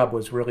your job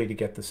was really to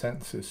get the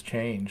sentences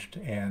changed,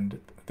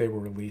 and they were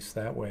released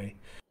that way.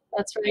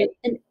 That's right.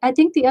 And I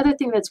think the other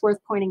thing that's worth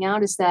pointing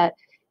out is that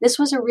this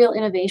was a real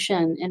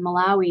innovation in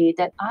Malawi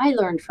that I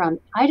learned from.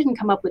 I didn't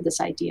come up with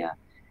this idea.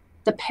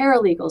 The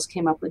paralegals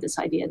came up with this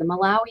idea, the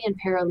Malawian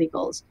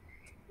paralegals.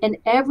 In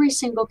every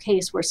single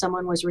case where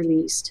someone was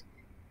released,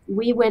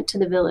 we went to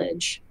the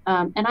village.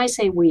 And I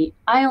say we,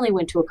 I only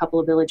went to a couple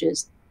of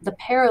villages. The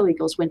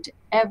paralegals went to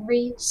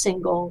every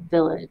single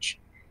village.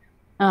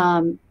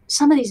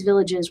 Some of these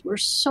villages were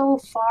so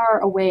far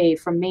away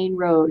from main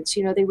roads.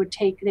 They would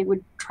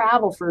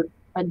travel for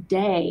a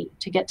day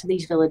to get to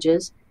these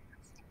villages,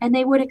 and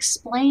they would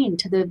explain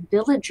to the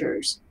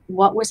villagers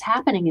what was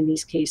happening in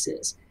these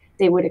cases.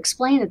 They would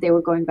explain that they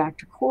were going back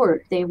to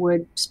court. They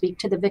would speak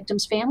to the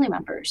victims' family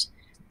members.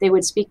 They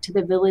would speak to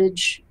the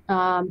village,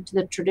 to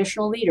the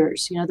traditional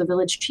leaders, the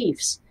village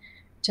chiefs,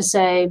 to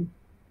say,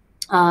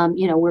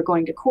 we're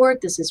going to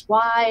court. This is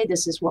why.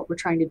 This is what we're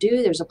trying to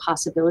do. There's a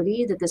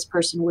possibility that this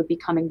person would be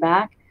coming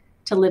back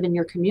to live in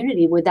your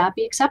community. Would that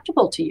be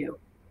acceptable to you?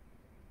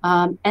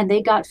 And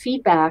they got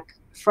feedback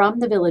from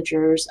the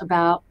villagers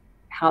about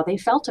how they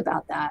felt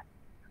about that.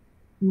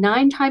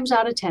 9 times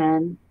out of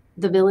 10,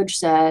 the village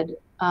said,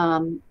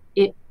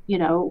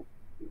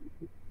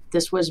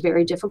 this was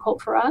very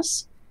difficult for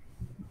us.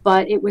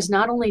 But it was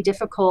not only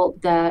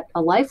difficult that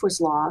a life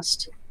was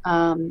lost,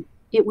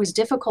 it was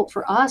difficult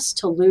for us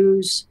to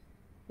lose,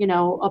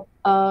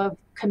 a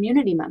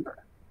community member,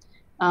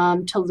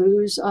 to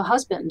lose a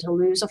husband, to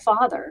lose a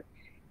father,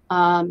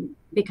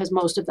 because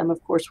most of them,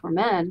 of course, were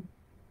men.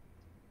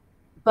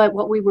 But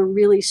what we were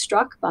really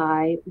struck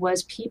by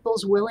was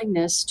people's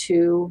willingness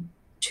to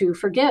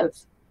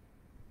forgive.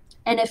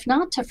 And if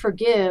not to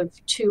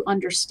forgive, to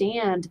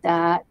understand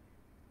that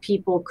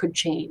people could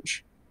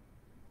change.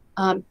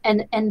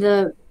 And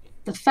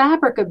the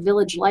fabric of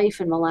village life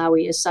in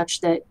Malawi is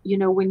such that,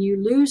 when you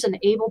lose an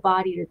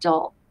able-bodied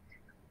adult,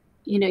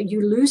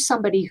 you lose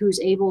somebody who's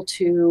able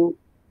to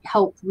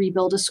help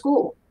rebuild a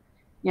school,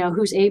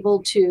 who's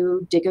able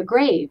to dig a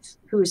grave,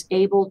 who's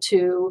able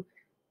to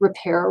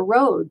repair a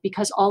road,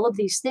 because all of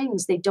these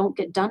things, they don't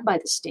get done by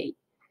the state.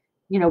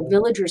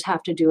 Villagers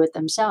have to do it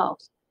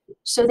themselves.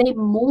 So they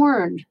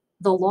mourned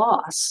the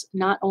loss,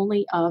 not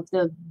only of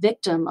the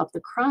victim of the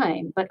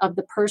crime, but of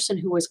the person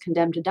who was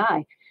condemned to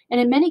die. And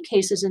in many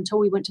cases, until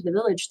we went to the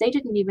village, they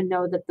didn't even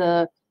know that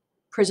the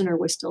prisoner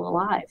was still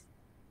alive.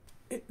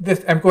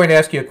 I'm going to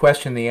ask you a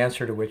question, the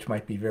answer to which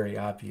might be very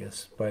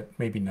obvious, but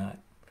maybe not.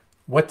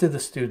 What do the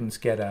students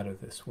get out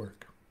of this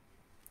work?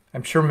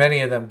 I'm sure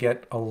many of them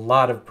get a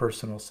lot of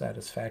personal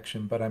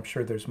satisfaction, but I'm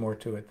sure there's more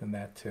to it than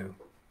that too.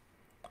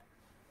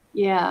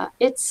 Yeah,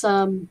 it's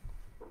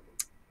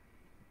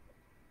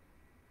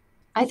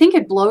I think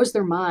it blows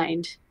their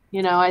mind.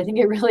 I think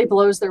it really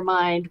blows their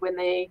mind when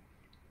they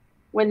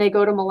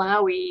go to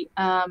Malawi,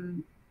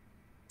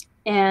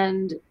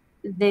 and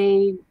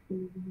they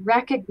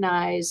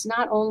recognize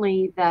not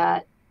only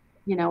that,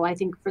 I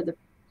think for the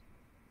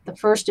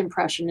first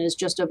impression is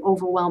just of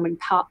overwhelming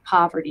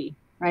poverty,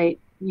 right?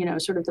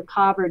 Sort of the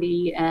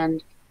poverty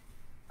and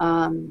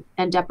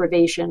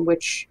deprivation,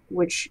 which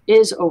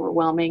is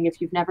overwhelming if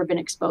you've never been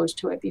exposed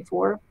to it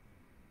before.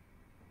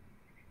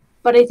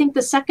 But I think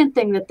the second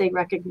thing that they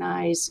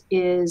recognize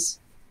is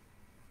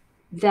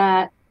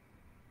that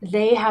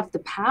they have the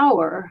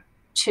power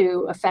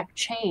to affect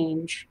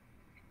change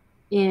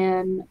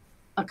in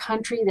a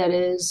country that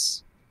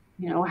is,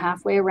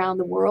 halfway around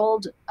the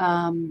world,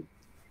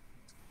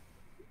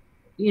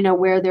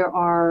 where there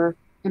are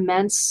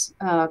immense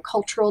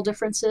cultural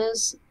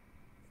differences,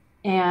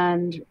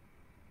 and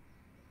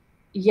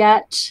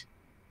yet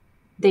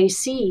they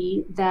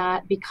see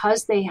that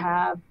because they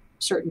have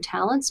certain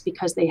talents,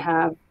 because they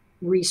have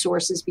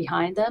resources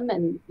behind them,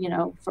 and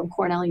from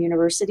Cornell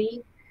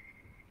University,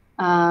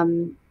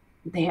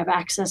 They have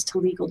access to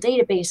legal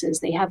databases.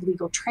 They have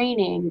legal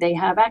training. They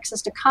have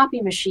access to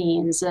copy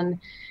machines and,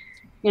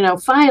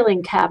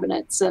 filing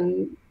cabinets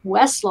and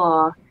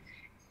Westlaw,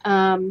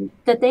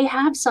 that they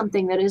have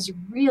something that is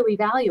really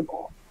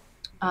valuable.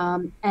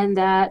 And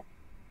that,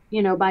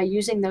 by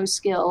using those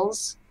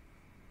skills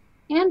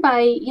and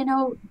by,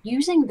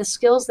 using the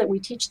skills that we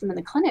teach them in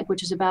the clinic,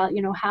 which is about,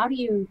 how do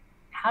you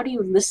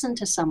listen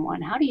to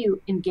someone? How do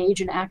you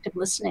engage in active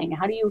listening?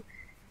 How do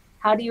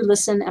you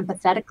listen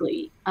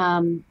empathetically?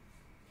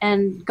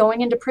 And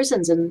going into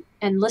prisons and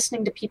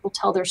listening to people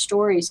tell their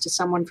stories to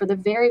someone for the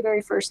very,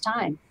 very first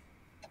time.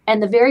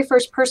 And the very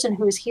first person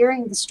who is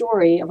hearing the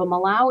story of a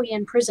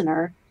Malawian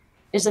prisoner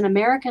is an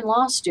American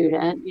law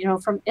student,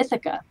 from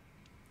Ithaca.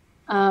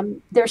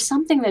 There's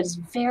something that is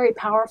very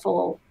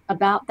powerful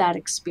about that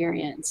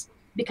experience,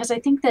 because I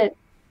think that,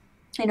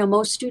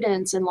 most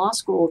students in law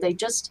school, they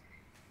just,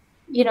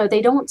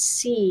 they don't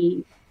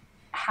see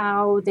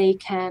how they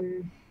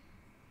can,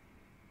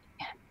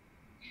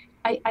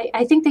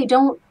 I think they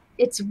don't,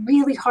 it's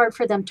really hard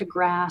for them to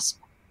grasp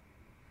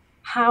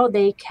how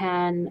they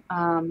can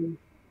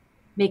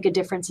make a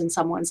difference in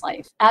someone's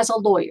life as a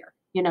lawyer,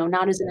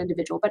 not as an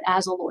individual, but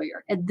as a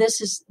lawyer. And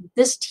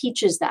this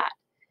teaches that.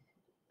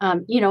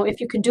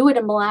 If you can do it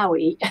in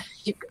Malawi,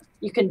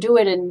 you can do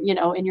it in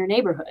your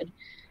neighborhood.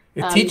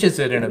 It teaches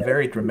it in a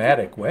very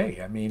dramatic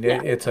way. I mean,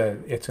 it's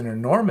an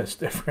enormous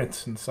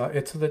difference, and so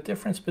it's the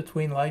difference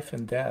between life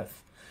and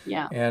death.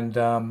 Yeah.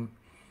 And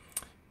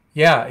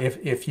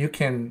if you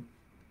can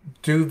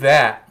do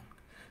that,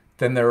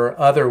 then there are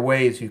other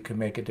ways you can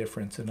make a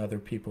difference in other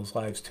people's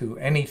lives too.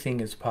 Anything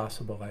is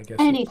possible, I guess,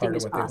 is part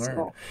of what they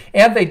learn.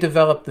 And they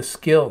develop the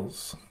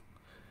skills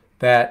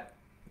that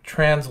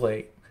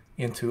translate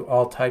into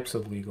all types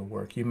of legal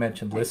work. You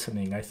mentioned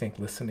listening. I think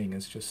listening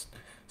is just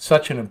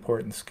such an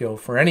important skill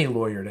for any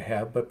lawyer to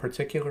have, but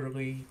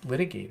particularly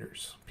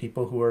litigators,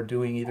 people who are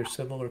doing either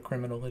civil or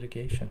criminal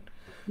litigation.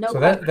 So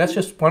that's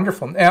just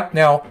wonderful.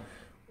 Now,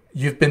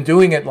 you've been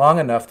doing it long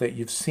enough that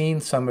you've seen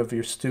some of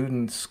your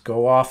students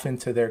go off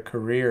into their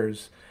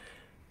careers.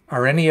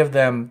 Are any of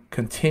them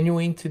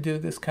continuing to do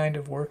this kind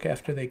of work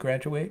after they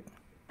graduate?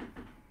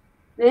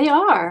 They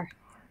are.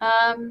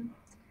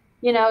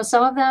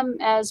 Some of them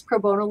as pro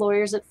bono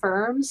lawyers at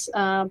firms,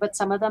 but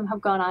some of them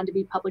have gone on to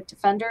be public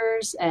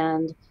defenders,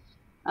 and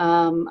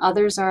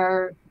others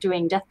are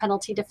doing death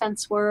penalty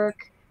defense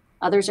work.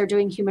 Others are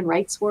doing human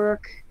rights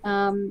work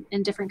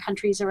in different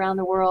countries around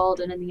the world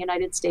and in the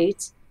United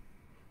States.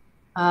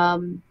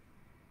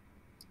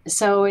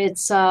 So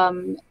it's,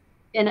 and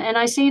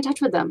I stay in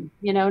touch with them,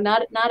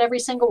 not every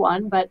single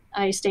one, but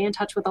I stay in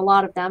touch with a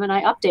lot of them, and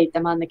I update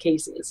them on the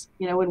cases.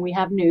 When we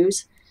have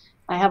news,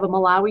 I have a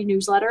Malawi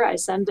newsletter. I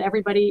send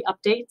everybody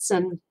updates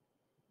and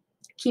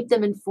keep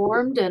them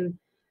informed. And,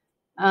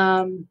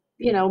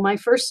 my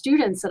first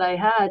students that I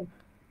had,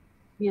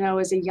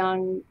 as a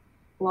young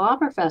law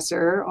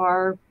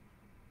professor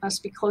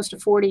must be close to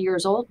 40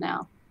 years old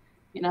now,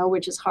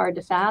 which is hard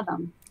to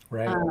fathom.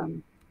 Right.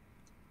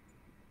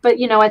 But,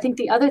 I think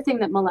the other thing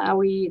that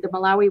the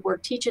Malawi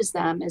work teaches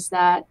them is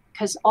that,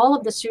 because all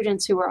of the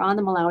students who are on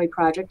the Malawi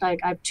project, I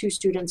have 2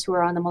 students who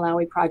are on the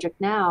Malawi project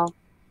now,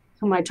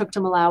 whom I took to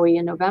Malawi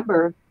in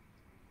November,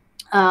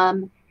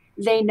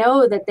 they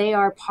know that they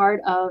are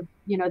part of,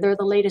 they're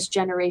the latest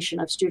generation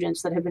of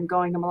students that have been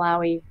going to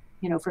Malawi,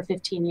 for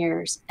 15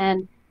 years.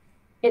 And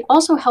it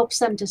also helps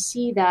them to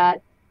see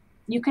that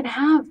you can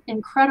have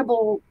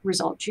incredible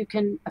results. You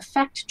can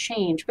affect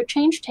change, but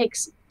change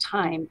takes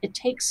time. It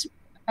takes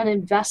an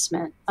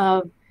investment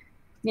of,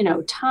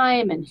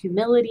 time and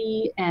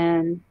humility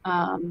and,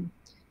 a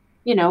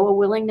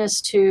willingness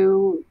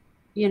to,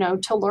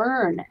 to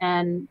learn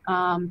and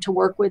to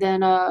work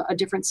within a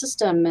different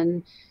system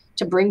and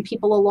to bring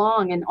people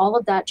along. And all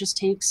of that just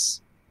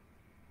takes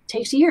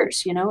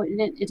years, We've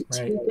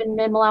been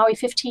in Malawi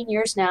 15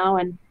 years now,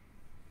 and,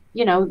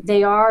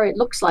 they are, it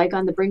looks like,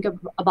 on the brink of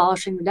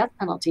abolishing the death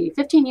penalty.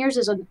 15 years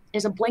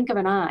is a blink of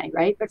an eye,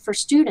 right? But for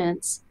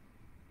students,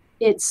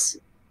 it's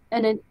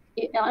an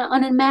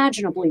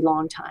unimaginably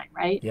long time,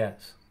 right?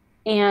 Yes.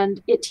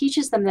 And it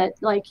teaches them that,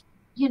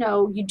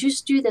 you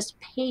just do this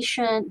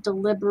patient,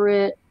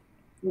 deliberate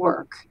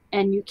work,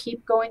 and you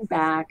keep going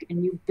back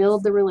and you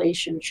build the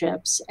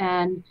relationships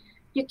and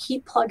you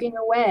keep plugging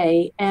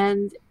away,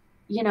 and,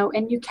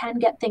 and you can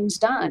get things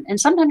done. And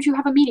sometimes you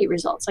have immediate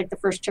results. Like the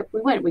first trip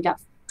we went, we got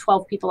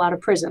 12 people out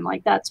of prison.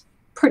 Like, that's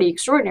pretty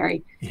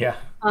extraordinary. Yeah.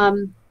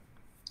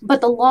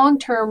 But the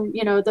long-term,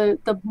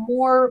 the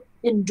more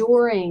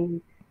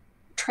enduring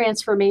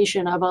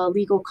transformation of a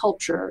legal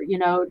culture,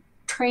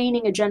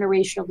 training a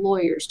generation of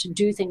lawyers to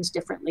do things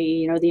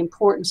differently, the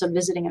importance of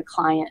visiting a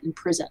client in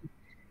prison,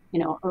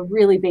 a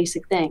really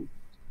basic thing.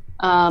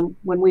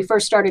 When we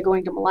first started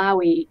going to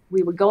Malawi,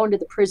 we would go into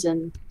the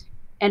prison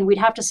and we'd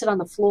have to sit on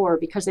the floor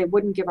because they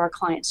wouldn't give our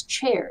clients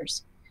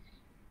chairs.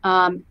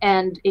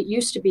 And it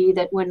used to be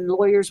that when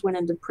lawyers went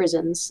into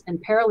prisons,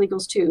 and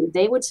paralegals too,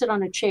 they would sit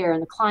on a chair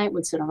and the client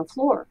would sit on the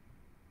floor.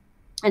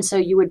 And so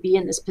you would be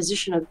in this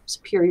position of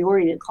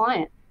superiority to the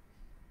client.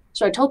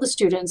 So I told the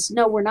students,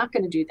 no, we're not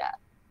going to do that.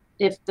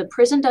 if the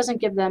prison doesn't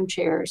give them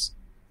chairs,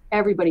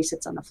 everybody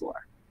sits on the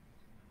floor.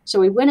 So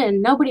we went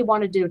in, nobody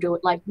wanted to do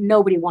it, like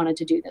nobody wanted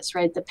to do this,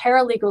 right? The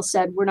paralegals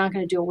said, we're not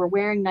going to do it. We're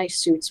wearing nice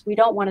suits. We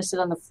don't want to sit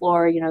on the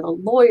floor. The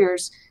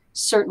lawyers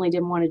certainly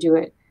didn't want to do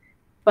it,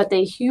 but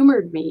they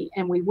humored me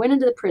and we went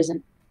into the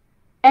prison.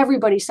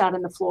 Everybody sat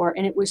on the floor,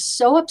 and it was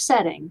so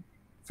upsetting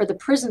for the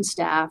prison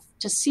staff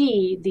to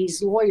see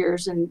these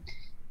lawyers and,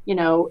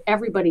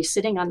 everybody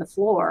sitting on the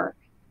floor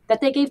that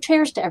they gave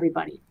chairs to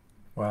everybody.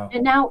 Wow.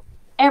 And now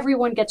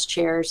everyone gets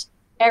chairs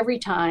every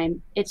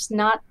time. It's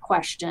not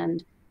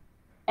questioned.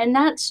 And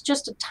that's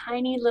just a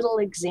tiny little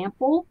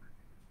example,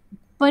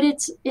 but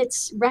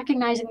it's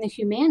recognizing the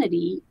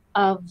humanity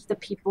of the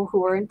people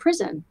who are in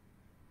prison.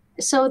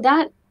 So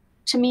that,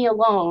 to me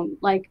alone,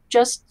 like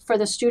just for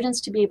the students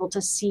to be able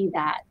to see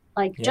that,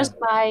 like just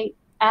by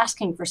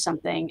asking for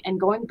something and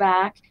going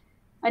back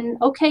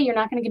and, okay, you're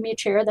not going to give me a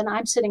chair, then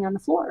I'm sitting on the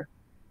floor.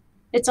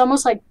 It's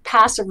almost like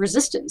passive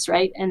resistance,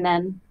 right? And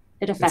then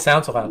it affects. It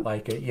sounds a lot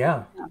like it,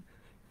 yeah.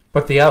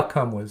 But the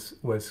outcome was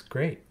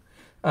great.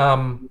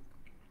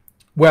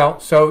 Well,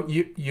 so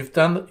you've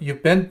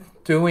been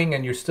doing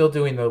and you're still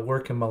doing the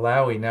work in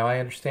Malawi. Now I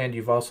understand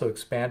you've also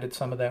expanded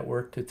some of that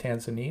work to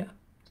Tanzania.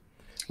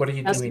 What are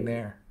you doing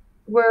there?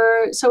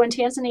 So in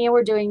Tanzania,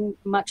 we're doing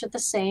much of the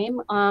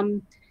same.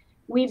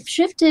 We've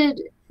shifted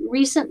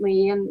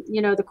recently, and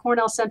the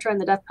Cornell Center on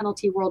the Death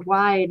Penalty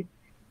worldwide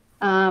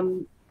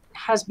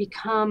has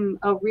become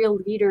a real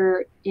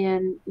leader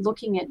in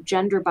looking at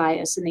gender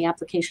bias in the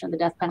application of the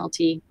death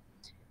penalty,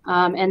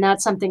 and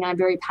that's something I'm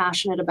very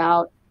passionate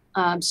about.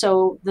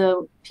 So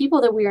the people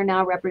that we are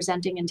now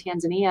representing in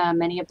Tanzania,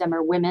 many of them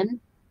are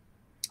women.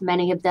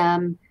 Many of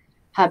them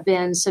have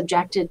been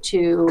subjected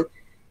to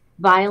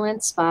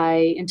violence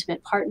by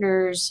intimate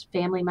partners,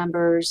 family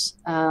members,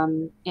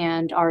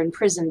 and are in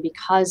prison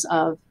because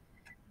of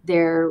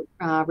their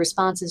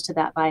responses to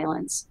that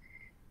violence.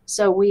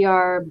 So we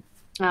are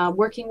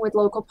working with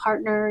local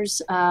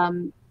partners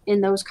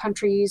in those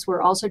countries.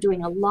 We're also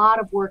doing a lot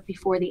of work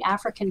before the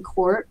African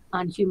Court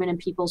on Human and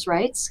People's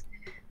Rights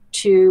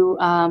to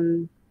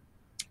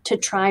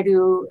try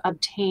to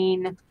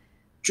obtain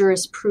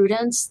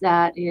jurisprudence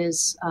that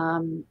is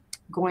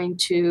going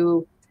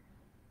to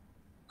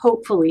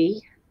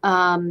hopefully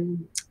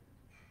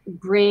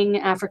bring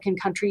African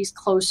countries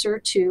closer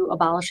to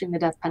abolishing the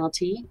death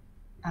penalty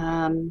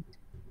and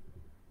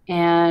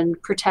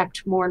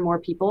protect more and more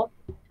people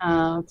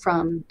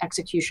from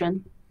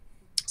execution.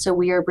 So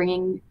we are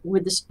bringing,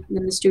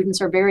 and the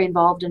students are very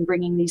involved in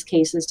bringing these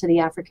cases to the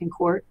African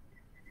Court.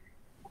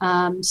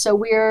 So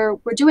we're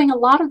doing a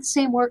lot of the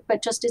same work,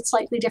 but just it's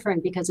slightly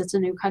different because it's a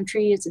new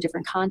country, it's a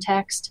different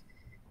context,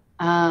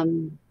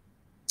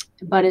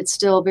 but it's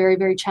still very,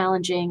 very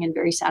challenging and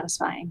very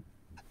satisfying.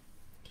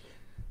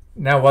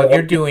 Now, while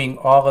you're doing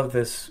all of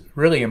this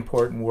really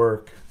important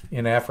work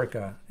in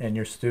Africa, and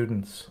your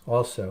students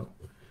also,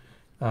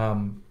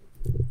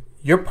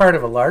 you're part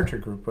of a larger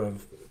group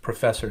of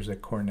professors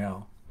at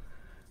Cornell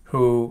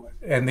who,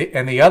 and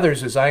the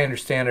others, as I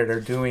understand it, are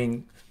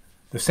doing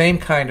the same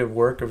kind of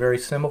work, or very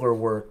similar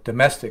work,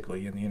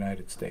 domestically in the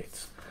United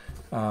States.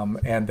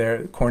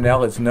 And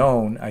Cornell is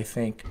known, I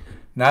think,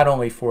 not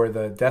only for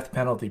the death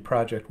penalty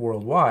project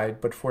worldwide,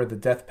 but for the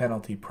death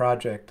penalty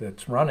project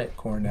that's run at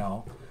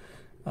Cornell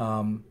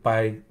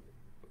by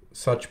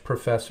such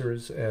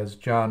professors as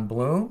John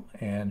Bloom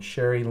and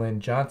Sherry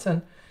Lynn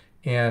Johnson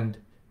and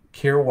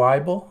Keir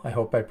Weibel. I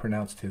hope I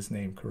pronounced his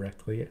name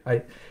correctly.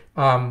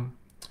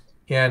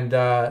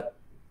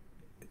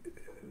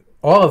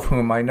 All of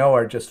whom I know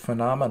are just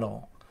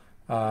phenomenal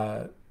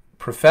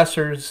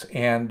professors,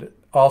 and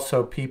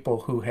also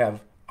people who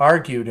have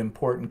argued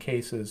important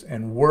cases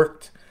and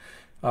worked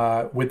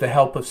with the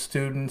help of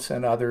students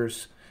and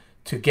others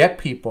to get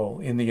people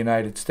in the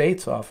United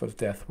States off of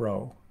death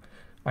row.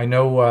 I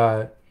know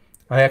I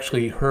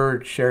actually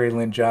heard Sherry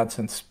Lynn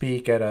Johnson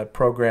speak at a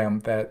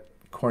program that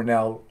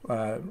Cornell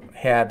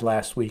had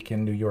last week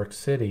in New York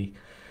City.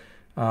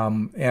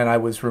 And I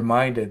was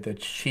reminded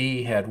that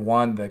she had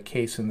won the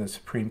case in the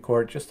Supreme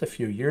Court just a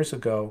few years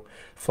ago,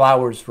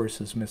 Flowers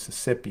versus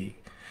Mississippi,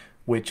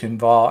 which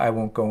involved, I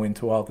won't go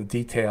into all the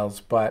details,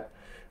 but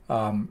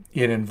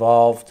it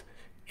involved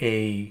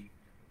a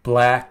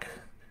black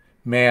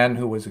man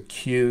who was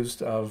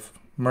accused of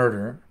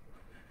murder,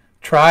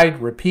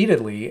 tried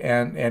repeatedly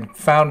and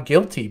found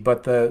guilty,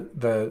 but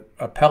the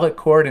appellate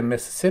court in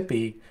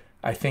Mississippi,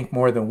 I think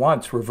more than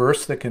once,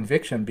 reversed the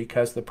conviction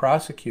because the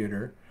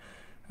prosecutor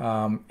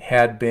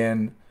had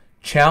been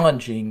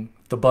challenging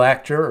the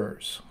black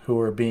jurors who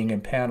were being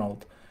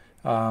impaneled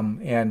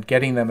and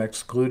getting them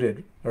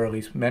excluded, or at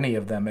least many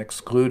of them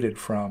excluded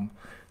from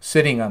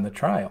sitting on the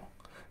trial.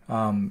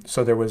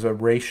 So there was a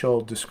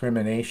racial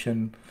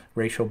discrimination,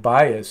 racial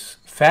bias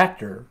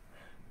factor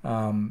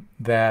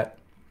that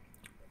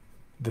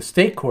the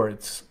state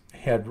courts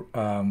had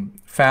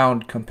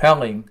found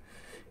compelling,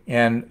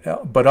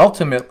 but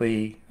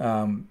ultimately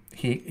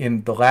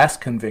in the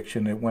last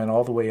conviction, it went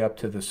all the way up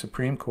to the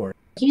Supreme Court.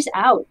 He's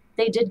out.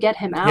 they did get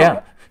him out.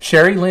 Yeah.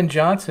 Sherry Lynn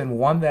Johnson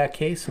won that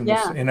case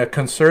in a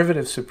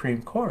conservative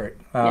Supreme Court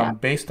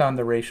based on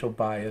the racial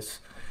bias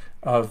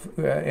of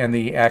and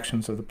the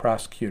actions of the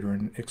prosecutor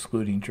in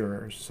excluding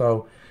jurors.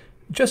 So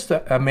just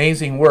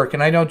amazing work.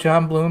 And I know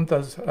John Bloom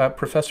does,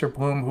 Professor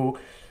Bloom, who,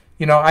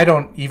 I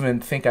don't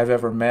even think I've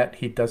ever met.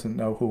 He doesn't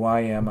know who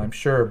I am, I'm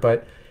sure.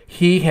 But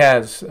he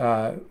has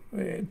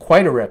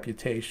quite a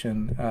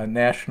reputation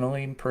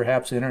nationally and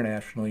perhaps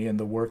internationally in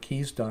the work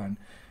he's done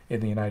in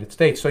the United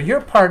States. So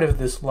you're part of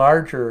this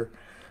larger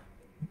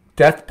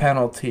death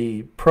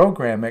penalty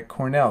program at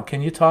Cornell.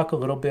 Can you talk a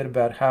little bit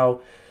about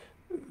how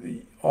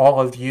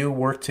all of you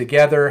work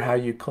together, how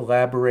you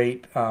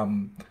collaborate?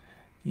 I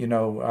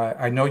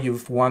know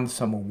you've won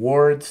some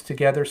awards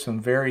together, some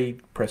very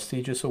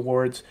prestigious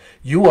awards.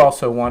 You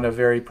also won a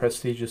very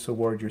prestigious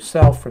award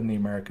yourself from the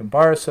American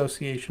Bar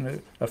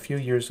Association a few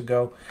years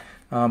ago.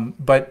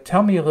 But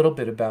tell me a little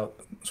bit about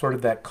sort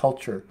of that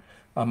culture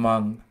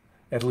among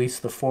at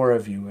least the four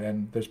of you,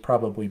 and there's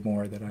probably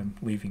more that I'm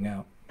leaving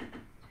out.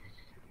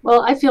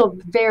 Well, I feel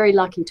very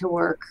lucky to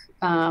work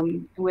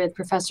with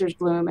Professors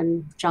Bloom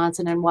and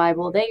Johnson and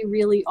Weibel. They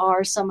really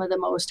are some of the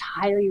most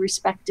highly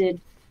respected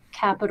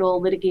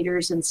capital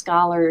litigators and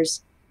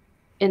scholars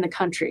in the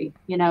country.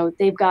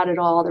 They've got it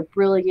all. They're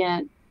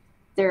brilliant.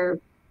 They're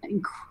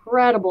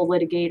incredible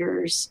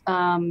litigators,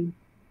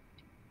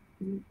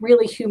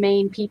 really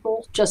humane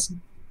people, just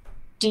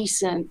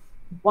decent,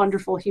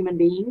 wonderful human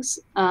beings.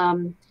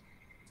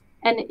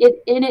 And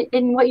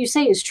in what you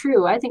say is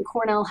true. I think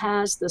Cornell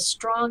has the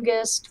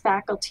strongest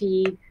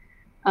faculty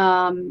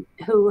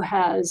who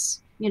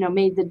has,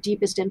 made the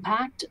deepest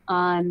impact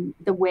on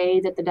the way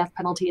that the death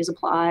penalty is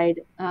applied,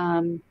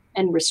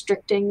 and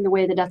restricting the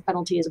way the death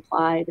penalty is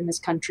applied in this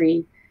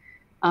country,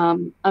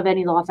 of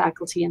any law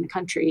faculty in the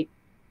country.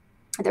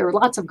 There are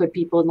lots of good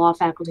people in law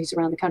faculties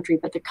around the country,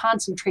 but the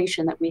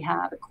concentration that we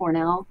have at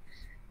Cornell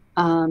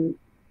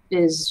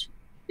is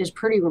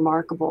pretty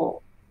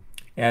remarkable.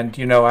 And,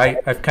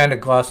 I've kind of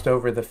glossed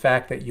over the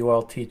fact that you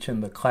all teach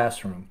in the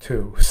classroom,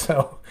 too.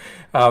 So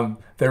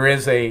there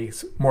is a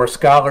more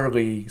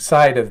scholarly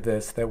side of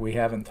this that we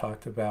haven't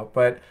talked about.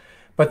 But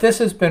this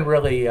has been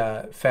really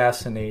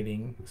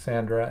fascinating,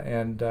 Sandra,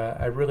 and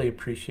I really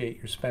appreciate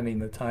your spending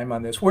the time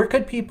on this. Where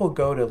could people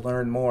go to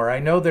learn more? I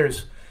know there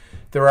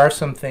are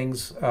some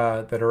things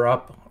that are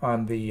up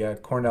on the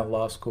Cornell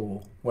Law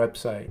School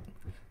website.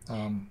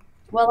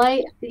 Well,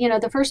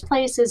 the first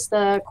place is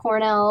the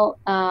Cornell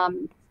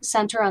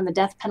Center on the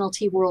Death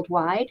Penalty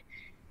Worldwide,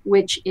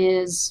 which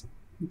is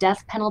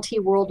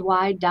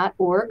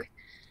deathpenaltyworldwide.org.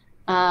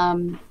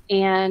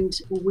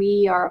 And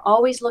we are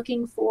always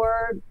looking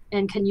for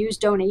and can use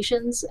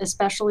donations,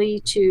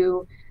 especially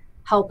to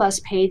help us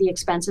pay the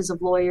expenses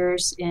of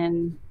lawyers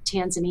in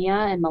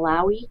Tanzania and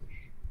Malawi.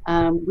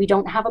 We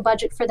don't have a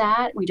budget for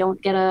that. We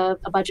don't get a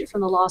budget from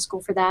the law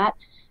school for that.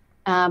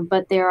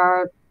 But there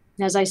are,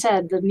 as I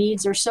said, the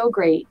needs are so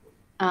great.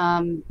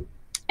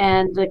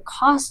 And the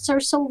costs are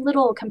so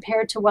little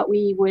compared to what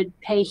we would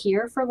pay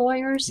here for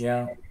lawyers.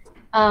 Yeah.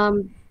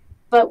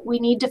 But we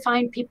need to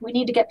find people, we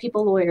need to get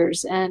people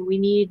lawyers, and we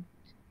need,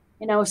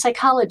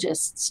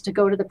 psychologists to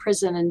go to the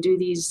prison and do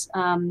these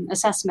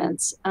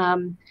assessments.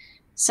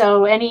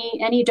 So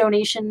any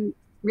donation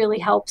really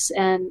helps.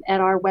 And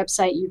at our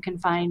website, you can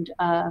find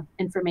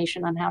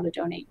information on how to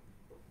donate.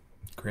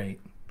 Great.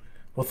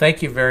 Well,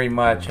 thank you very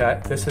much.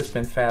 This has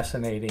been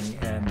fascinating.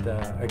 And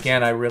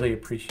again, I really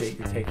appreciate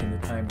you taking the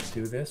time to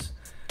do this.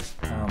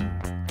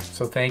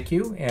 So thank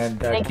you, and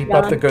keep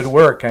up the good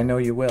work. I know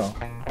you will.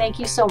 Thank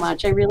you so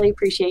much. I really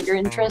appreciate your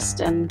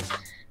interest, and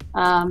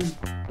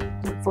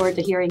look forward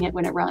to hearing it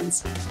when it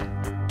runs.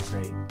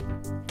 Great.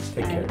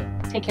 Take care.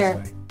 Take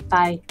care.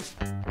 Bye.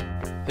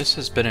 This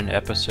has been an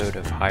episode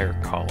of Higher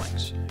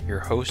Callings. Your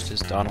host is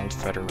Donald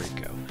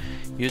Federico.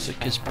 Music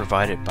is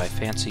provided by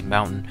Fancy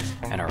Mountain,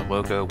 and our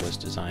logo was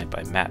designed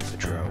by Matt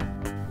Pedro.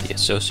 The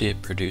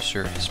associate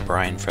producer is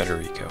Brian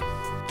Federico.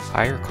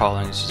 Higher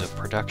Callings is a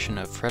production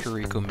of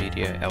Federico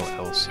Media,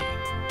 LLC.